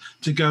tasked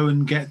to go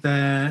and get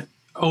their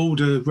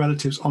older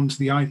relatives onto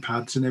the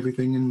iPads and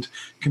everything and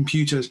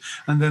computers,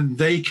 and then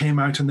they came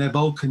out on their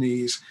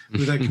balconies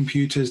with their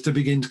computers to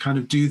begin to kind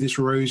of do this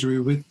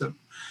Rosary with them,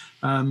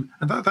 and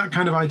that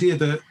kind of idea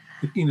that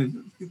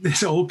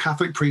this old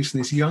Catholic priest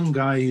and this young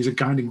guy who's a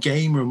kind of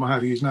gamer and what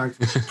have you, who's now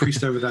a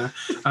priest over there,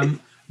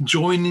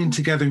 joining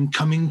together and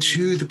coming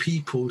to the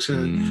people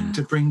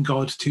to bring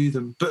God to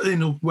them, but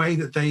in a way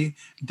that they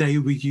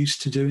were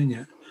used to doing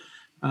it.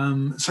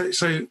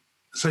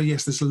 So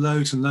yes, there's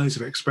loads and loads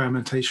of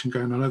experimentation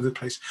going on all over the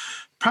place.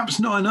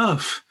 Perhaps not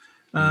enough,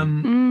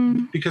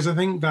 because I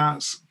think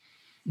that's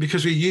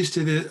because we're used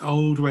to the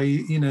old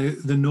way,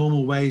 the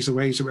normal ways, the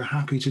ways that we're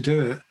happy to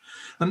do it.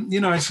 And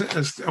I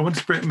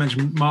wanted to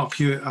mention Mark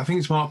Hewitt. I think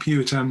it's Mark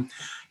Hewitt,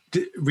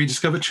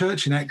 Rediscover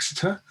Church in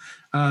Exeter.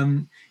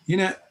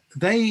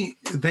 They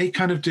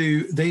kind of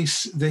do they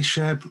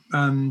share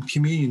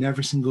communion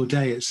every single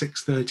day at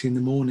 6:30 in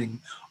the morning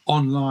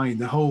online.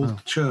 The whole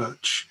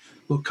church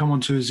will come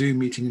onto a Zoom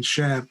meeting and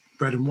share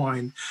bread and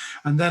wine,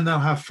 and then they'll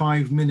have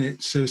 5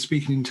 minutes of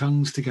speaking in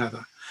tongues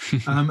together,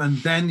 and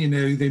then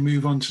they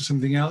move on to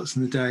something else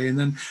in the day, and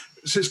then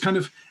so it's kind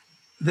of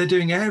they're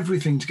doing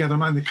everything together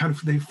online.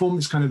 They form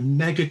this kind of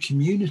mega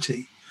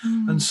community,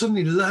 and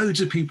suddenly loads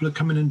of people are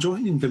coming and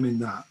joining them in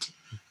that,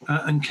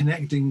 and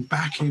connecting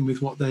back in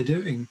with what they're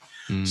doing.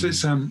 So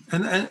it's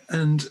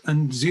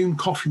and Zoom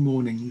coffee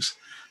mornings.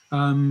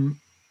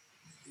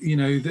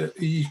 You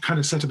kind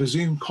of set up a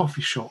Zoom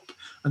coffee shop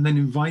and then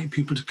invite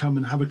people to come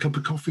and have a cup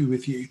of coffee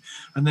with you.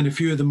 And then a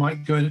few of them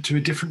might go to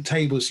a different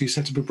table, so you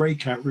set up a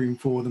breakout room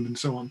for them and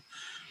so on.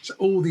 So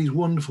all these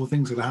wonderful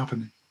things that are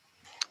happening.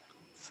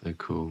 So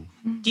cool.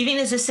 Do you think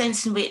there's a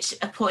sense in which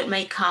a point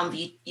may come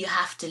you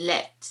have to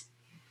let,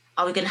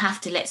 are we going to have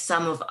to let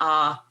some of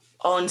our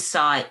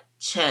on-site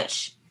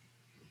church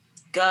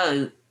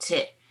go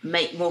to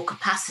make more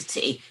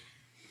capacity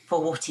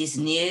for what is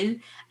new?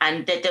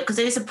 And because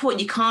there is a point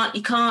you can't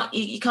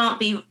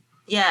be,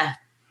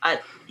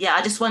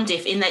 I just wonder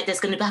if in that there's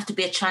going to have to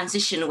be a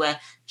transition where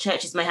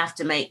churches may have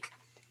to make,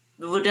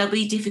 there'll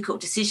be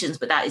difficult decisions,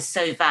 but that is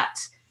so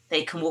that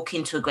they can walk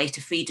into a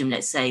greater freedom,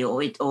 let's say,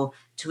 or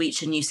to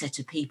reach a new set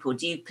of people.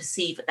 Do you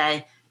perceive that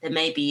there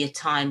may be a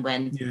time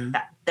when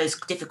those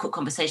difficult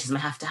conversations may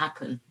have to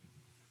happen?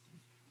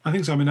 I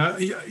think so. I mean,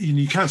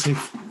 you can't say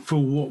for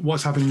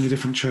what's happening in the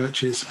different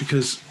churches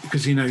because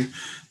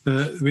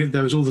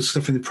there was all the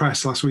stuff in the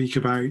press last week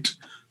about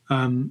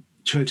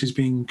churches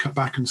being cut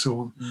back and so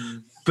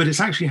on. But it's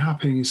actually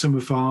happening in some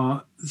of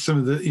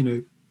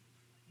the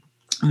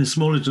in the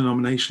smaller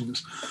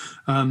denominations,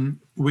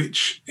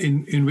 which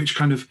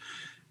kind of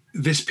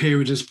this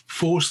period has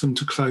forced them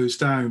to close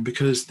down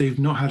because they've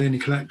not had any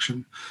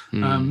collection.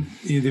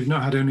 They've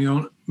not had any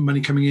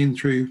money coming in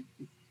through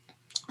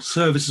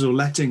services or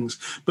lettings,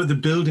 but the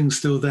building's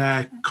still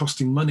there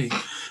costing money,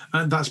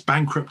 and that's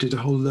bankrupted a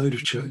whole load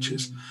of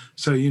churches.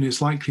 So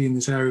it's likely in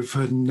this area of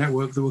Verdon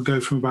network that will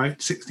go from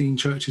about 16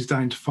 churches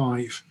down to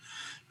 5.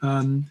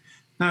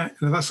 Now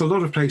that's a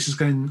lot of places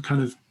going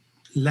kind of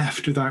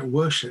left without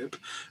worship,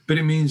 but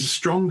it means a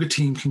stronger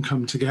team can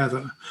come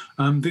together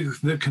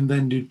that can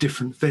then do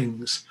different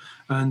things.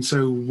 And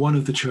so one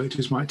of the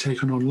churches might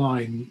take on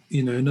online,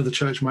 another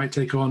church might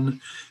take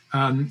on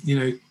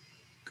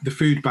the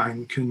food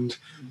bank and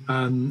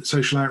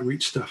social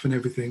outreach stuff and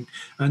everything.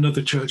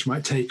 Another church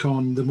might take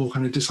on the more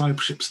kind of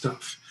discipleship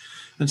stuff.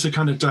 And so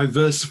kind of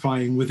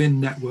diversifying within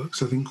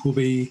networks, I think, will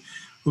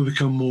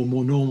become more and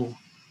more normal.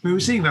 I mean,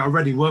 we're seeing that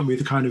already, weren't we?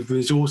 The kind of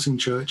resourcing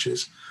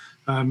churches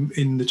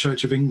in the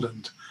Church of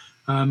England.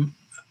 And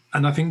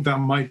I think that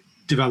might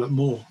develop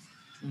more.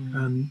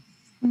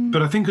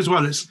 But I think as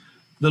well, it's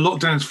the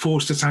lockdowns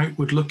forced us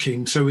outward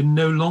looking. So we're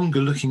no longer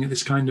looking at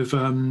this kind of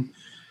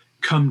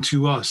come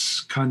to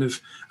us kind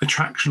of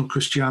attractional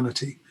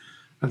Christianity.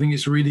 I think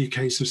it's really a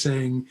case of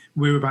saying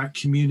we're about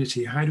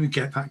community. How do we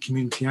get that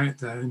community out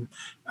there? And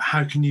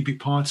how can you be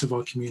part of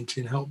our community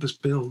and help us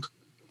build?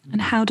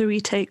 And how do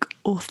we take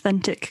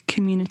authentic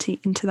community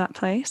into that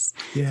place?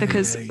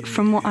 Because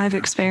from what I've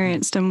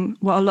experienced and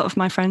what a lot of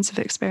my friends have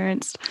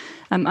experienced,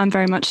 I'm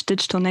very much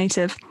digital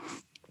native.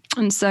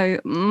 And so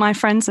my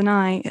friends and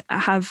I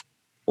have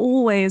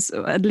always,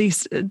 at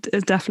least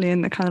definitely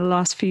in the kind of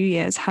last few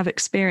years, have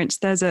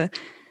experienced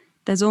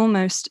there's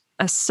almost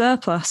a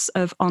surplus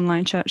of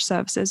online church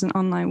services and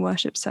online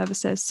worship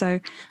services. So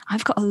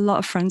I've got a lot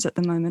of friends at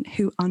the moment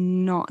who are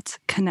not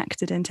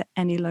connected into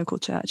any local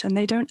church, and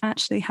they don't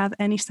actually have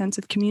any sense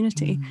of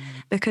community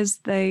because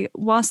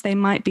whilst they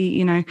might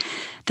be,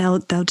 they'll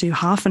do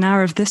half an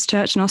hour of this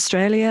church in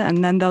Australia,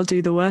 and then they'll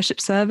do the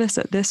worship service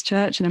at this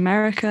church in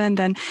America, and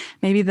then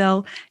maybe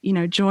they'll,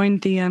 join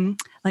the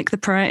the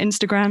prayer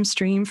Instagram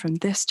stream from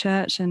this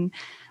church, and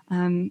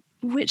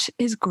which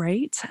is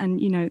great.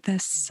 And,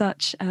 there's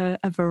such a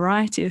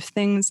variety of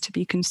things to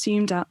be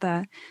consumed out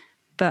there.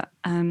 But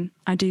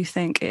I do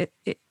think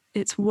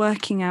it's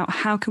working out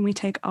how can we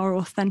take our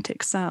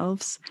authentic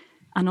selves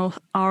and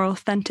our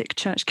authentic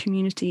church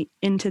community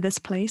into this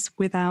place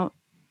without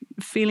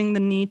feeling the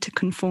need to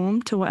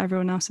conform to what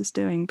everyone else is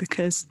doing.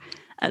 Because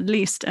at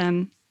least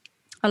a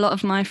lot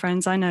of my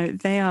friends I know,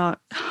 they are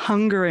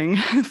hungering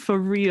for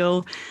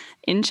real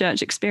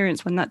in-church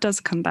experience when that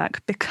does come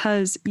back,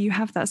 because you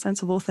have that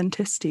sense of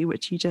authenticity,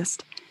 which you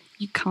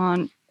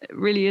can't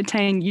really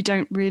attain.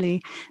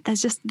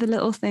 There's just the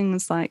little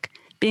things like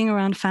being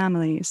around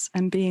families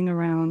and being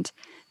around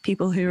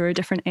people who are a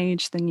different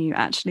age than you,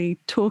 actually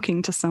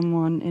talking to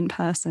someone in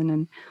person,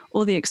 and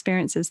all the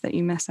experiences that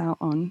you miss out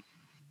on.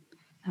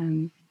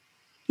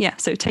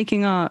 So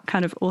taking our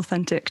kind of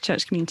authentic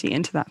church community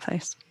into that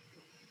place,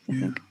 I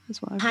think,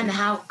 is what I've Hannah,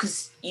 how,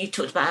 because you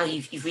talked about how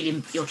your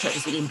church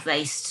has really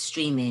embraced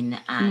streaming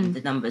and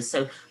the numbers.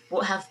 So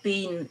what have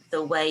been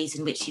the ways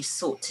in which you've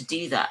sought to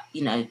do that?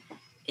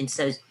 And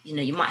so,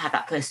 you might have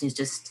that person who's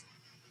just,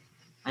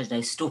 I don't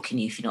know, stalking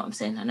you, if you know what I'm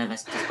saying. I know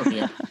that's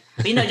probably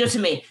but you know what I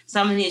mean?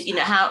 Someone who's,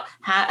 how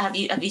have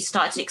you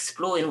started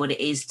exploring what it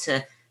is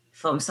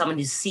from someone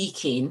who's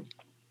seeking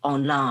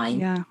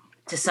online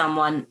to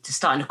someone to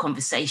starting a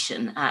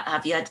conversation?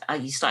 Have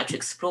you started to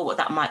explore what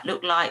that might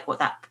look like, what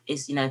that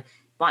is,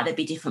 might there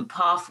be different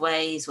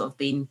pathways, what have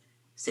been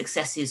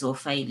successes or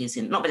failures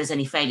not that there's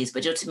any failures,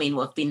 but do you know what I mean,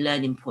 what have been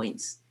learning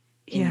points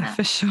in that?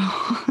 For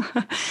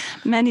sure.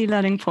 Many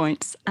learning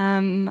points.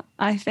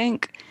 I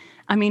think,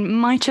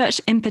 my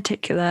church in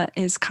particular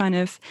is kind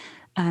of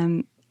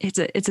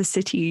it's a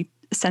city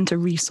centre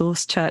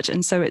resource church,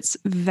 and so it's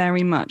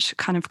very much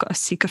kind of got a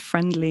seeker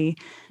friendly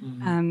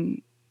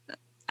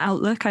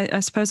outlook, I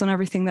suppose, on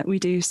everything that we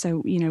do. So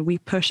we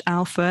push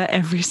Alpha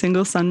every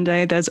single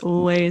Sunday. There's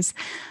always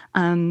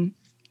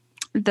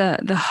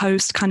the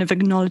host kind of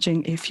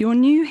acknowledging, if you're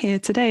new here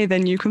today,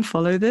 then you can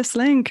follow this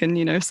link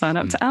and, sign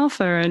up to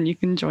Alpha and you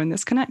can join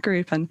this Connect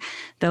group. And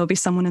there'll be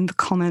someone in the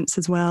comments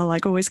as well,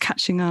 like always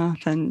catching up.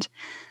 And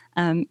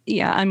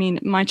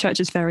my church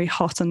is very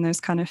hot on those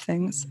kind of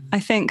things. I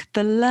think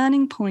the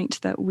learning point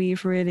that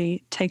we've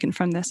really taken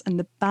from this and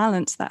the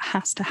balance that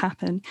has to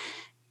happen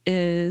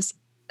is,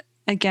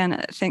 again,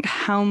 I think,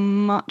 how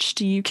much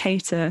do you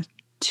cater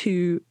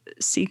to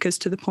seekers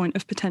to the point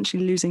of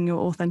potentially losing your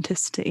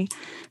authenticity?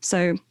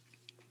 So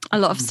a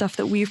lot of stuff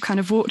that we've kind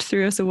of walked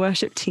through as a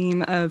worship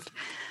team of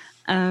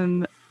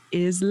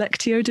is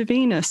Lectio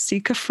Divina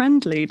seeker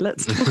friendly?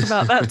 Let's talk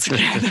about that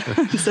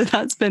together. So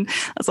that's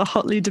a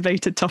hotly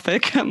debated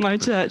topic at my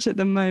church at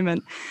the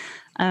moment.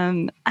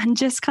 And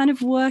just kind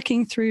of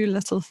working through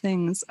little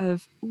things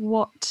of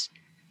what's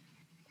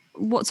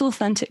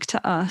authentic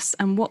to us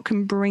and what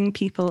can bring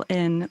people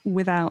in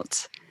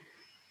without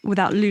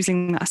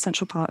losing that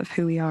essential part of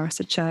who we are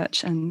as a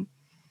church and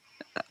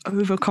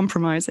over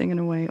compromising in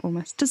a way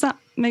almost. Does that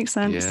make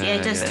sense? Yeah,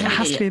 it does. It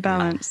has to be a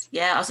balance.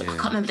 I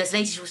can't remember. There's a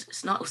lady who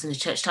was in the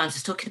Church Times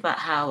was talking about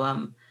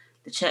how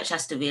the church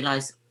has to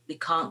realise we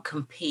can't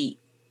compete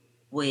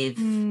with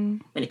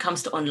when it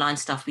comes to online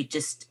stuff.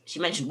 She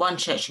mentioned one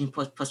church you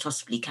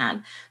possibly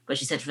can, but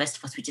she said the rest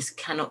of us, we just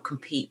cannot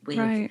compete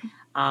with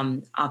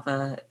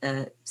other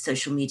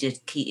social media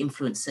key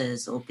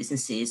influencers or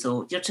businesses,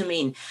 or you know what I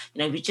mean?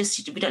 We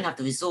don't have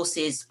the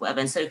resources,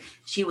 whatever. And so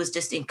she was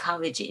just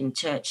encouraging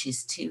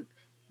churches to,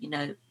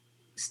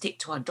 stick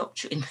to our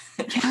doctrine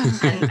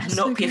and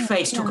not be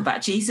afraid to talk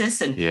about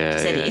Jesus. And she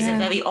said it is a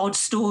very odd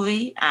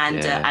story,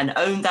 and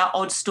own that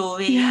odd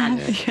story and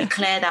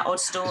declare that odd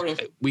story.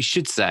 We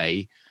should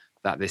say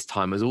that this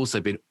time has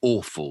also been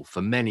awful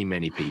for many,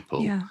 many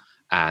people. Yeah.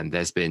 And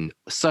there's been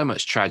so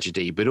much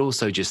tragedy, but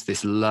also just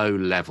this low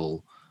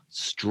level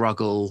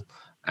struggle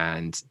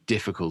and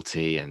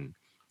difficulty and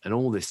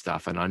all this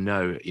stuff. And I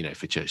know,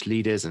 for church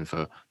leaders and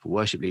for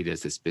worship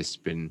leaders, there's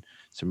been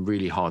some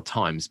really hard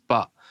times.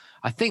 But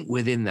I think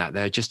within that,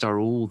 there just are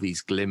all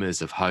these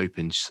glimmers of hope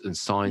and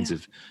signs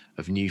of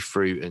new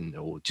fruit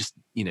or just,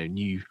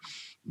 new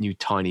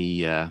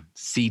tiny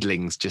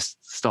seedlings just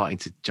starting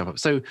to jump up.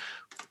 So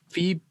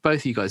for you, both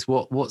of you guys,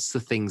 what's the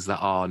things that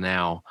are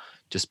now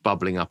just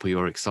bubbling up or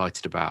you're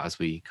excited about as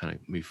we kind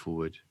of move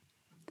forward?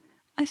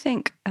 I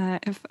think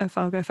if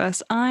I'll go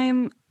first,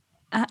 I'm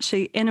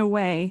actually in a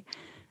way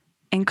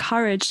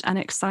encouraged and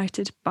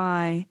excited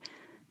by,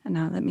 and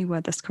now let me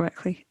word this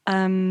correctly,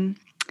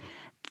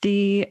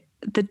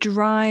 the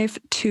drive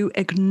to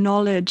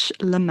acknowledge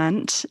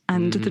lament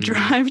and the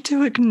drive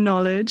to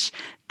acknowledge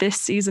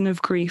this season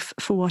of grief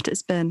for what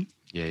it's been.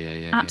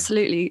 Yeah.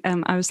 Absolutely.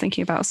 I was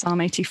thinking about Psalm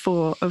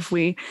 84 of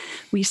we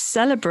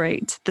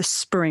celebrate the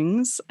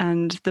springs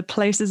and the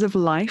places of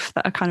life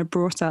that are kind of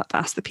brought up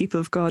as the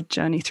people of God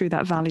journey through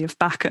that valley of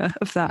Baca,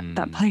 of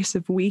that place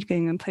of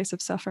weeping and place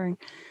of suffering.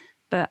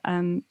 But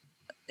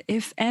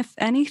if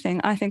anything,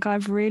 I think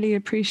I've really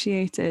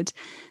appreciated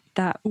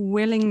that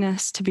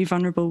willingness to be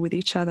vulnerable with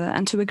each other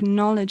and to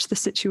acknowledge the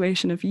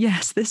situation of,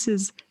 yes, this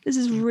is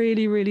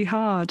really, really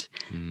hard.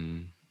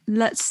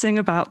 Let's sing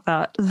about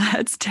that.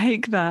 Let's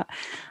take that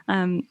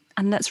and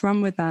let's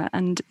run with that.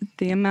 And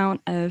the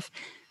amount of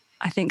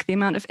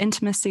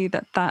intimacy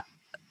that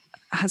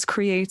has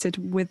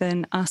created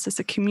within us as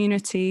a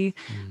community,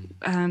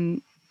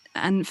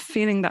 and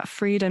feeling that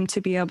freedom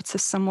to be able to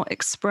somewhat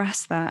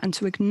express that and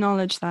to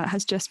acknowledge that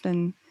has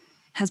been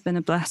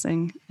a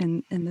blessing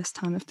in this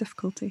time of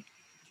difficulty.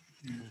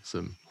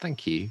 Awesome.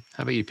 Thank you.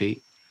 How about you,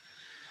 Pete?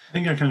 I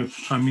think I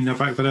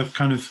back that up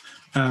kind of,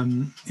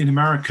 in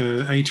America,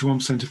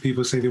 81% of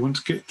people say they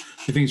think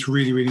it's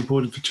really, really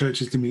important for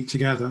churches to meet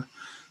together.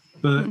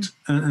 But,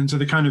 and so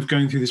they're kind of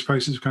going through this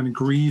process of kind of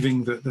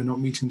grieving that they're not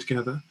meeting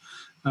together,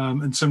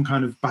 and some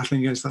kind of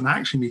battling against that and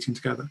actually meeting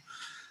together.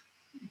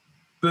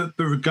 But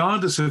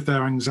regardless of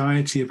their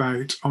anxiety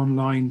about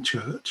online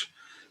church,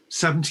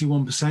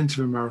 71%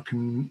 of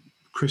American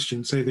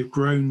Christians say they've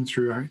grown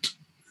throughout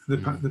the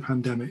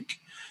pandemic,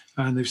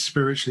 and they've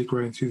spiritually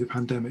grown through the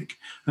pandemic.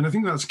 And I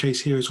think that's the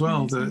case here as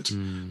well, that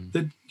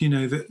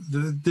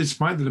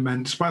despite the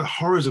lament, despite the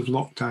horrors of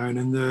lockdown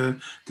and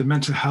the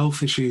mental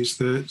health issues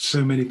that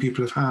so many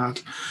people have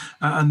had,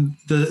 and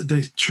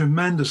the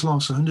tremendous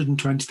loss,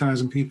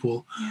 120,000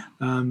 people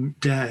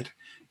dead,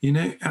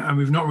 and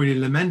we've not really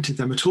lamented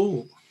them at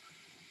all.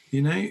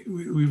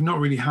 We've not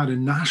really had a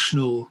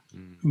national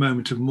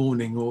moment of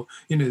mourning, or,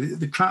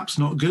 the clap's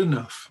not good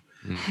enough.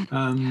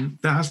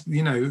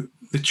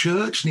 The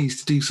church needs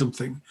to do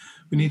something.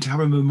 We need to have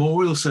a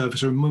memorial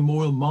service or a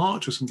memorial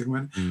march or something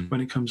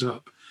when it comes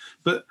up.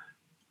 But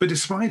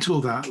despite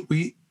all that,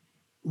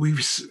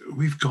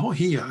 we've got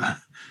here,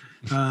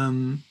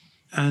 and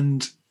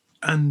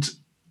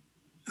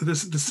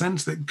there's the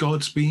sense that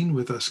God's been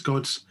with us.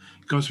 God's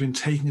been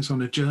taking us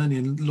on a journey,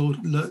 and Lord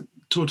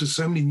taught us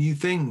so many new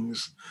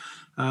things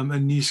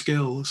and new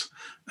skills,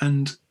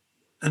 and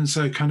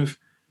so kind of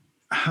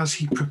has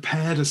He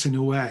prepared us in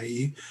a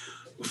way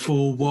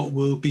for what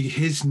will be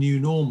His new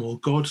normal,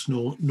 God's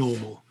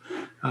normal,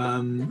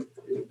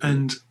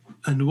 and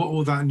what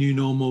will that new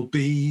normal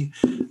be,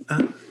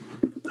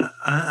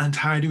 and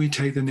how do we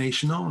take the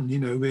nation on?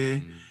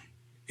 We're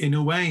in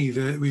a way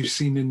that we've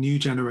seen a new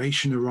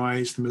generation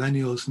arise, the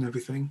millennials and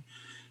everything,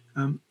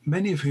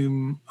 many of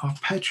whom are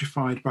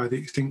petrified by the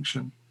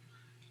extinction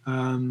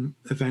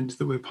event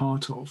that we're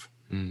part of.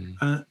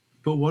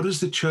 But what has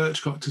the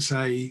church got to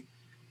say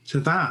to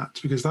that?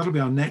 Because that'll be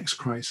our next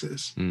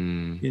crisis.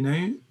 We'll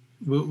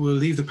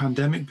leave the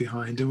pandemic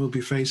behind, and we'll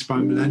be faced by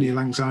millennial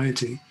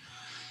anxiety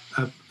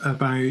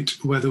about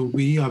whether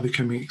we are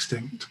becoming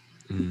extinct.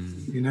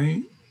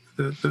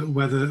 That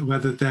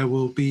whether there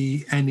will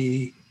be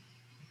any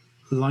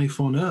life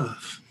on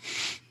earth,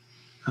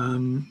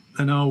 and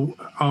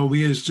are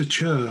we as the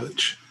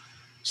church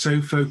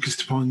so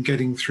focused upon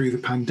getting through the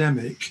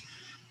pandemic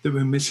that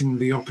we're missing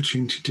the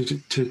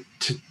opportunity to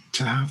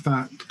have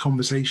that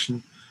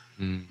conversation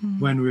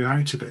when we're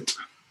out of it?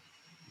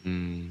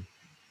 And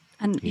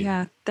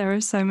there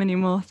are so many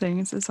more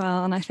things as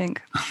well. And I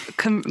think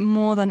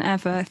more than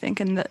ever, I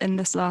think in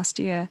this last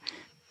year,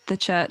 the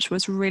church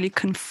was really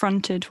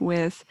confronted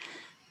with,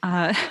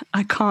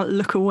 I can't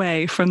look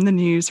away from the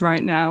news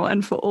right now.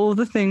 And for all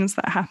the things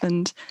that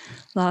happened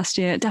last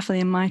year,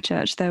 definitely in my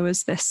church, there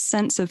was this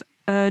sense of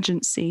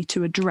urgency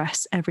to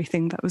address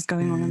everything that was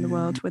going on in the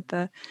world with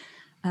the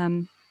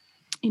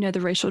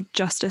the racial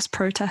justice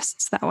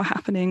protests that were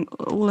happening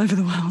all over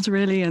the world,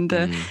 really, and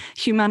the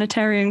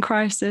humanitarian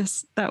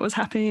crisis that was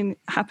happening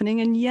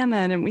in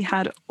Yemen. And we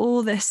had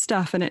all this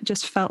stuff, and it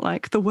just felt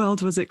like the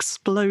world was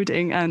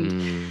exploding.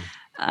 And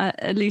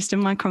at least in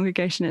my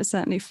congregation, it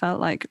certainly felt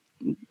like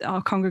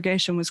our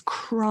congregation was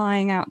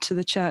crying out to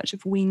the church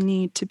of, we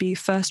need to be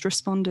first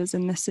responders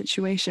in this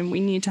situation.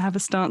 We need to have a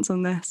stance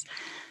on this.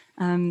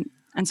 And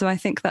so I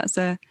think that's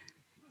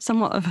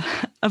somewhat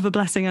of a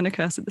blessing and a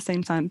curse at the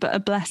same time, but a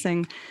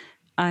blessing,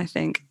 I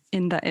think,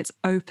 in that it's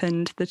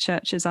opened the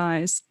church's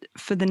eyes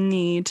for the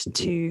need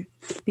to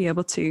be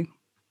able to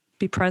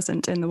be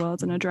present in the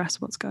world and address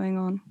what's going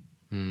on.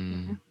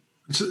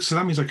 So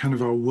that means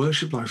our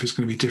worship life is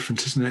going to be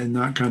different, isn't it? In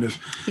that kind of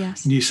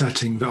new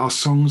setting, that our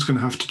song's going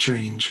to have to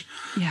change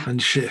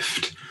and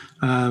shift.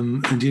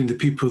 And the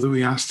people that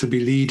we ask to be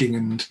leading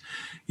and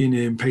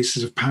in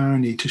places of power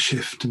need to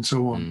shift and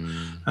so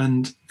on.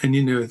 And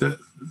that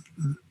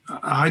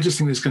I just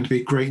think there's going to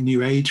be a great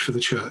new age for the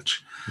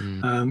church,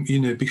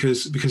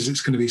 because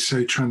it's going to be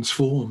so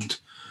transformed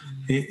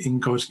in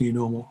God's new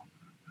normal.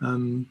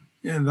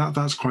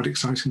 That's quite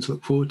exciting to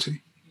look forward to.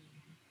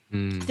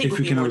 If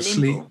we can have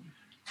sleep.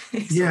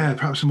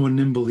 Perhaps more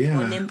nimble.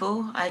 More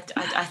nimble. I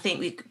think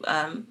we've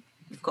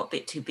got a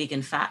bit too big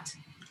and fat.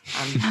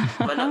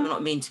 We're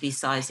not mean to be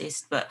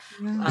sizist, but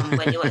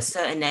when you're at a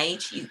certain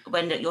age,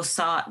 when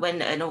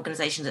an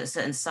organisation's at a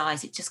certain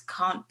size, it just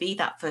can't be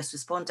that first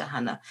responder,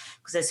 Hannah,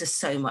 because there's just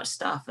so much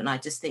stuff. And I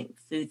just think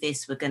through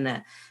this,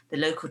 the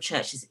local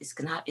church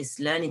is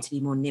learning to be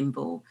more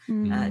nimble,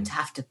 to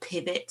have to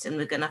pivot,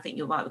 and I think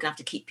you're right, we're going to have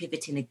to keep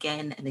pivoting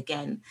again and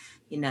again.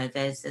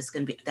 There's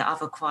going to be the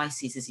other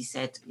crises, as you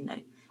said,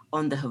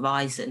 on the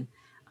horizon,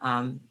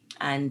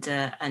 and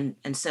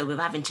so we're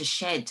having to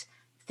shed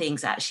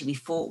things actually we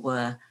thought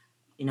were,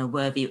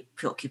 worthy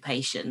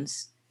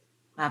preoccupations.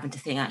 We're having to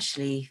think,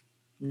 actually,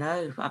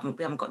 no, we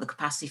haven't got the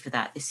capacity for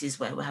that. This is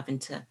where we're having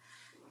to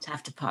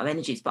have to put our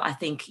energies. But I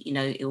think,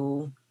 it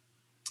will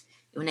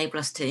enable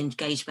us to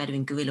engage better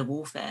in guerrilla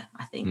warfare.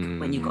 I think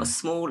when you've got a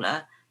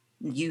smaller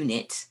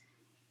unit,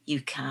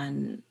 there's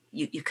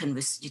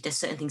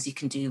certain things you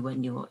can do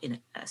when you're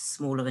in a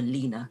smaller and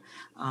leaner,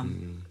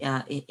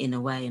 in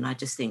a way. And I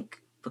just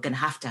think we're going to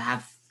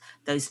have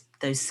those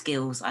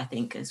skills, I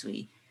think, as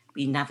we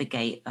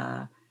navigate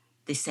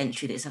this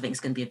century. I think it's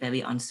going to be a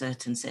very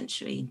uncertain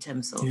century in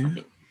terms of,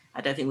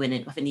 I think we're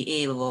in the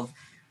era of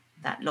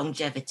that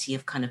longevity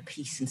of kind of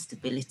peace and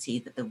stability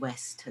that the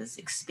West has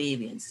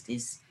experienced.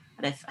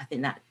 I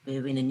think that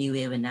we're in a new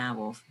era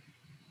now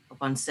of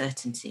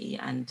uncertainty,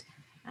 and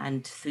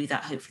through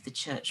that, hopefully the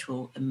church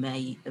will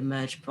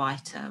emerge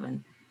brighter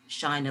and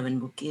shiner,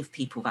 and will give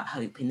people that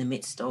hope in the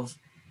midst of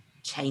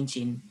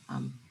changing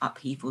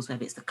upheavals,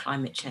 whether it's the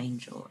climate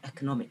change or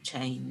economic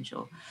change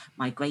or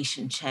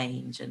migration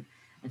change and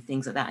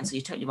things like that. And so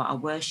you're totally right, our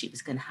worship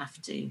is going to have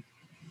to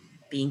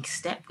be in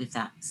step with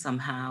that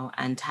somehow.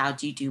 And how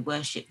do you do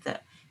worship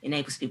that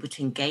enables people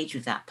to engage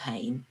with that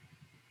pain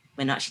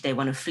when actually they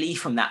want to flee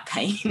from that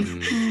pain?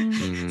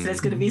 So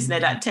there's going to be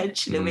that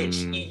tension in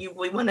which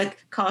we want to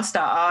cast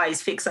our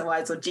eyes, fix our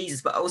eyes on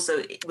Jesus, but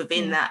also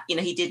within that,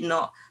 he did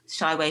not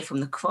shy away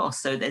from the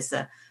cross. So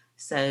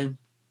so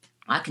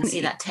I can see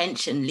that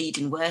tension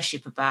leading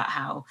worship about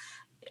how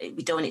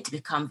we don't want it to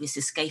become this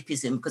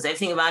escapism because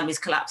everything around me is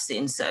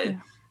collapsing. So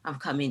I'm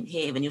coming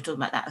here, and you're talking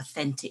about that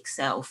authentic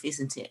self,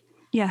 isn't it?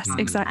 Yes,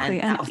 exactly.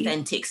 And that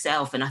authentic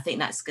self. And I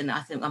think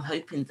I'm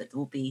hoping that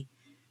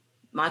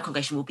my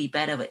congregation will be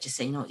better at just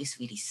saying, this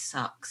really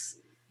sucks.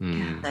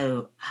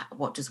 So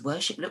what does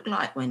worship look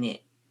like when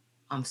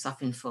I'm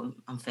suffering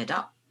from, I'm fed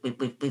up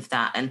with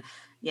that. And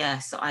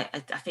so I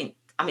think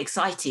I'm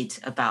excited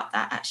about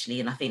that, actually.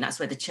 And I think that's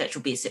where the church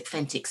will be its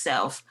authentic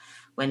self,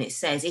 when it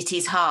says it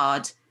is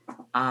hard,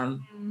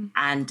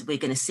 and we're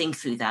going to sing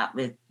through that.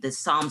 With the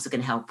Psalms are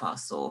going to help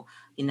us, or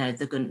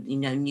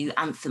new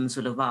anthems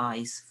will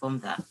arise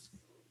from that.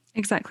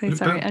 Exactly,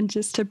 sorry. And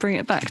just to bring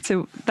it back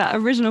to that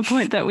original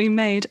point that we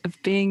made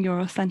of being your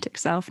authentic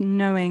self,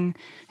 knowing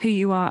who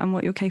you are and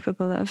what you're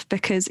capable of,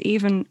 because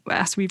even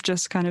as we've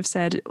just kind of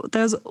said,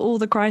 there's all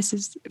the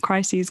crises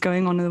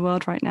going on in the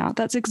world right now.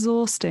 That's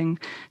exhausting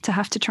to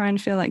have to try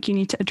and feel like you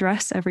need to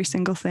address every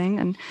single thing.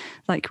 And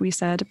like we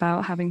said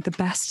about having the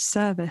best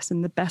service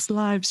and the best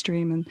live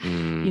stream and,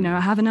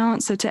 have an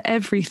answer to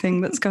everything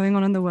that's going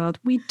on in the world.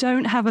 We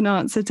don't have an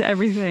answer to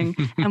everything.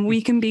 And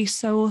we can be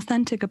so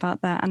authentic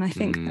about that. And I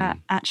think that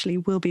actually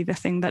will be the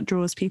thing that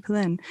draws people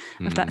in,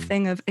 of that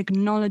thing of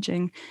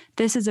acknowledging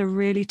this is a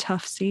really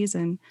tough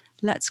season.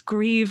 Let's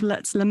grieve,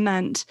 let's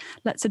lament,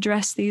 let's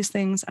address these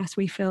things as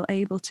we feel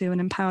able to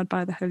and empowered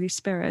by the Holy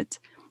Spirit.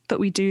 But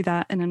we do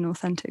that in an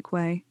authentic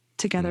way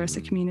together as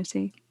a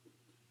community.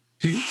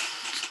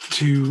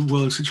 Two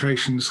world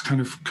situations kind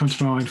of come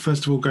to my mind.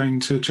 First of all, going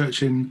to a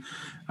church in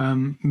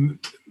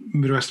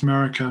Midwest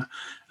America,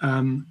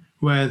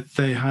 where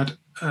they had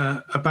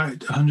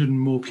about 100 and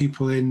more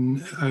people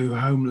who were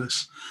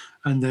homeless,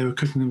 and they were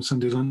cooking them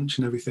Sunday lunch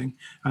and everything,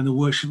 and the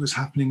worship was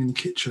happening in the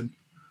kitchen.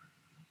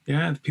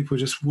 Yeah, the people were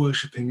just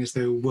worshipping as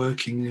they were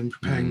working and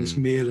preparing this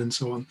meal and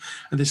so on.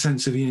 And the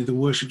sense of, the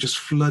worship just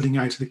flooding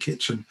out of the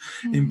kitchen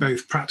in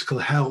both practical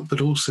help,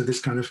 but also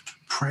this kind of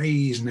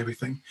praise and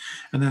everything.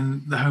 And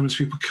then the homeless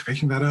people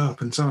picking that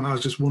up and so on. That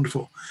was just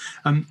wonderful.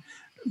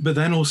 But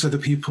then also the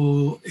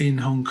people in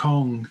Hong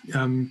Kong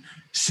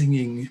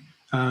singing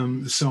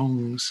the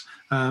songs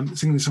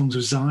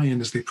of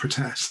Zion as they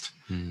protest.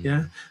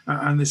 Yeah.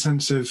 And the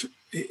sense of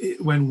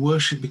when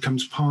worship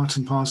becomes part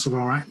and parcel of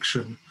our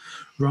action,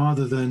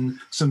 rather than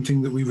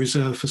something that we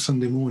reserve for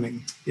Sunday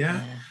morning.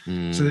 Yeah.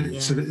 So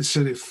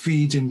that it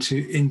feeds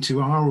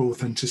into our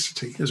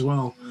authenticity as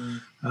well.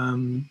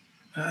 And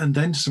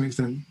then to some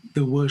extent,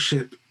 the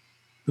worship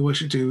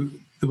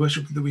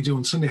that we do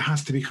on Sunday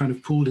has to be kind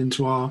of pulled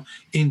into our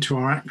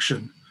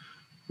action,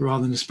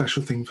 rather than a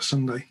special thing for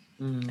Sunday.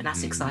 And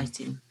that's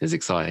exciting. It's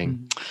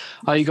exciting.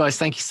 Oh, you guys,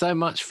 thank you so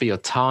much for your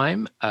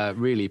time.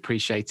 Really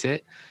appreciate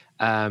it.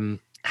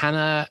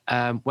 Hannah,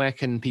 where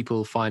can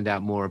people find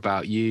out more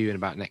about you and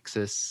about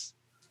Nexus?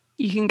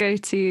 You can go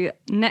to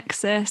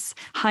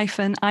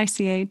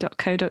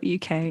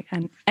nexus-ica.co.uk,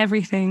 and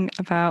everything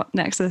about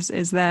Nexus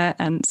is there,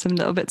 and some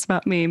little bits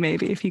about me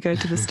maybe if you go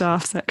to the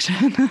staff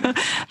section.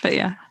 But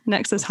yeah,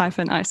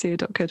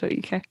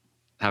 nexus-ica.co.uk.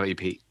 How about you,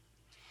 Pete?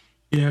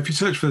 Yeah, if you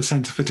search for the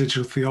Centre for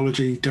Digital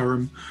Theology,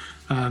 Durham,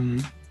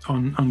 on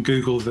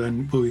Google,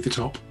 then we'll be the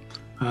top.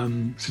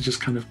 So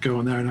just kind of go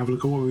on there and have a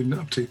look at what we've been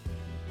up to.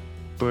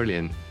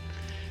 Brilliant.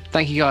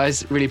 Thank you,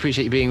 guys. Really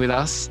appreciate you being with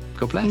us.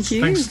 God bless.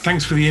 Thank you.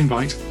 Thanks for the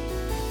invite.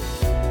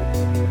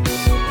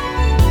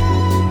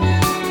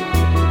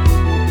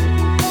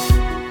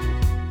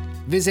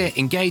 Visit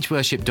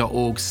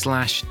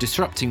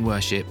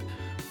engageworship.org/disruptingworship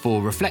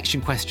for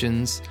reflection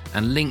questions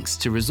and links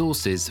to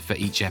resources for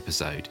each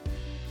episode.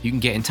 You can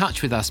get in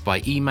touch with us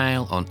by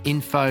email on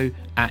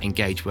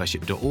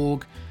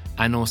info@engageworship.org,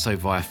 and also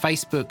via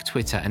Facebook,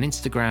 Twitter and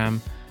Instagram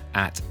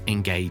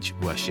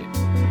 @engageworship.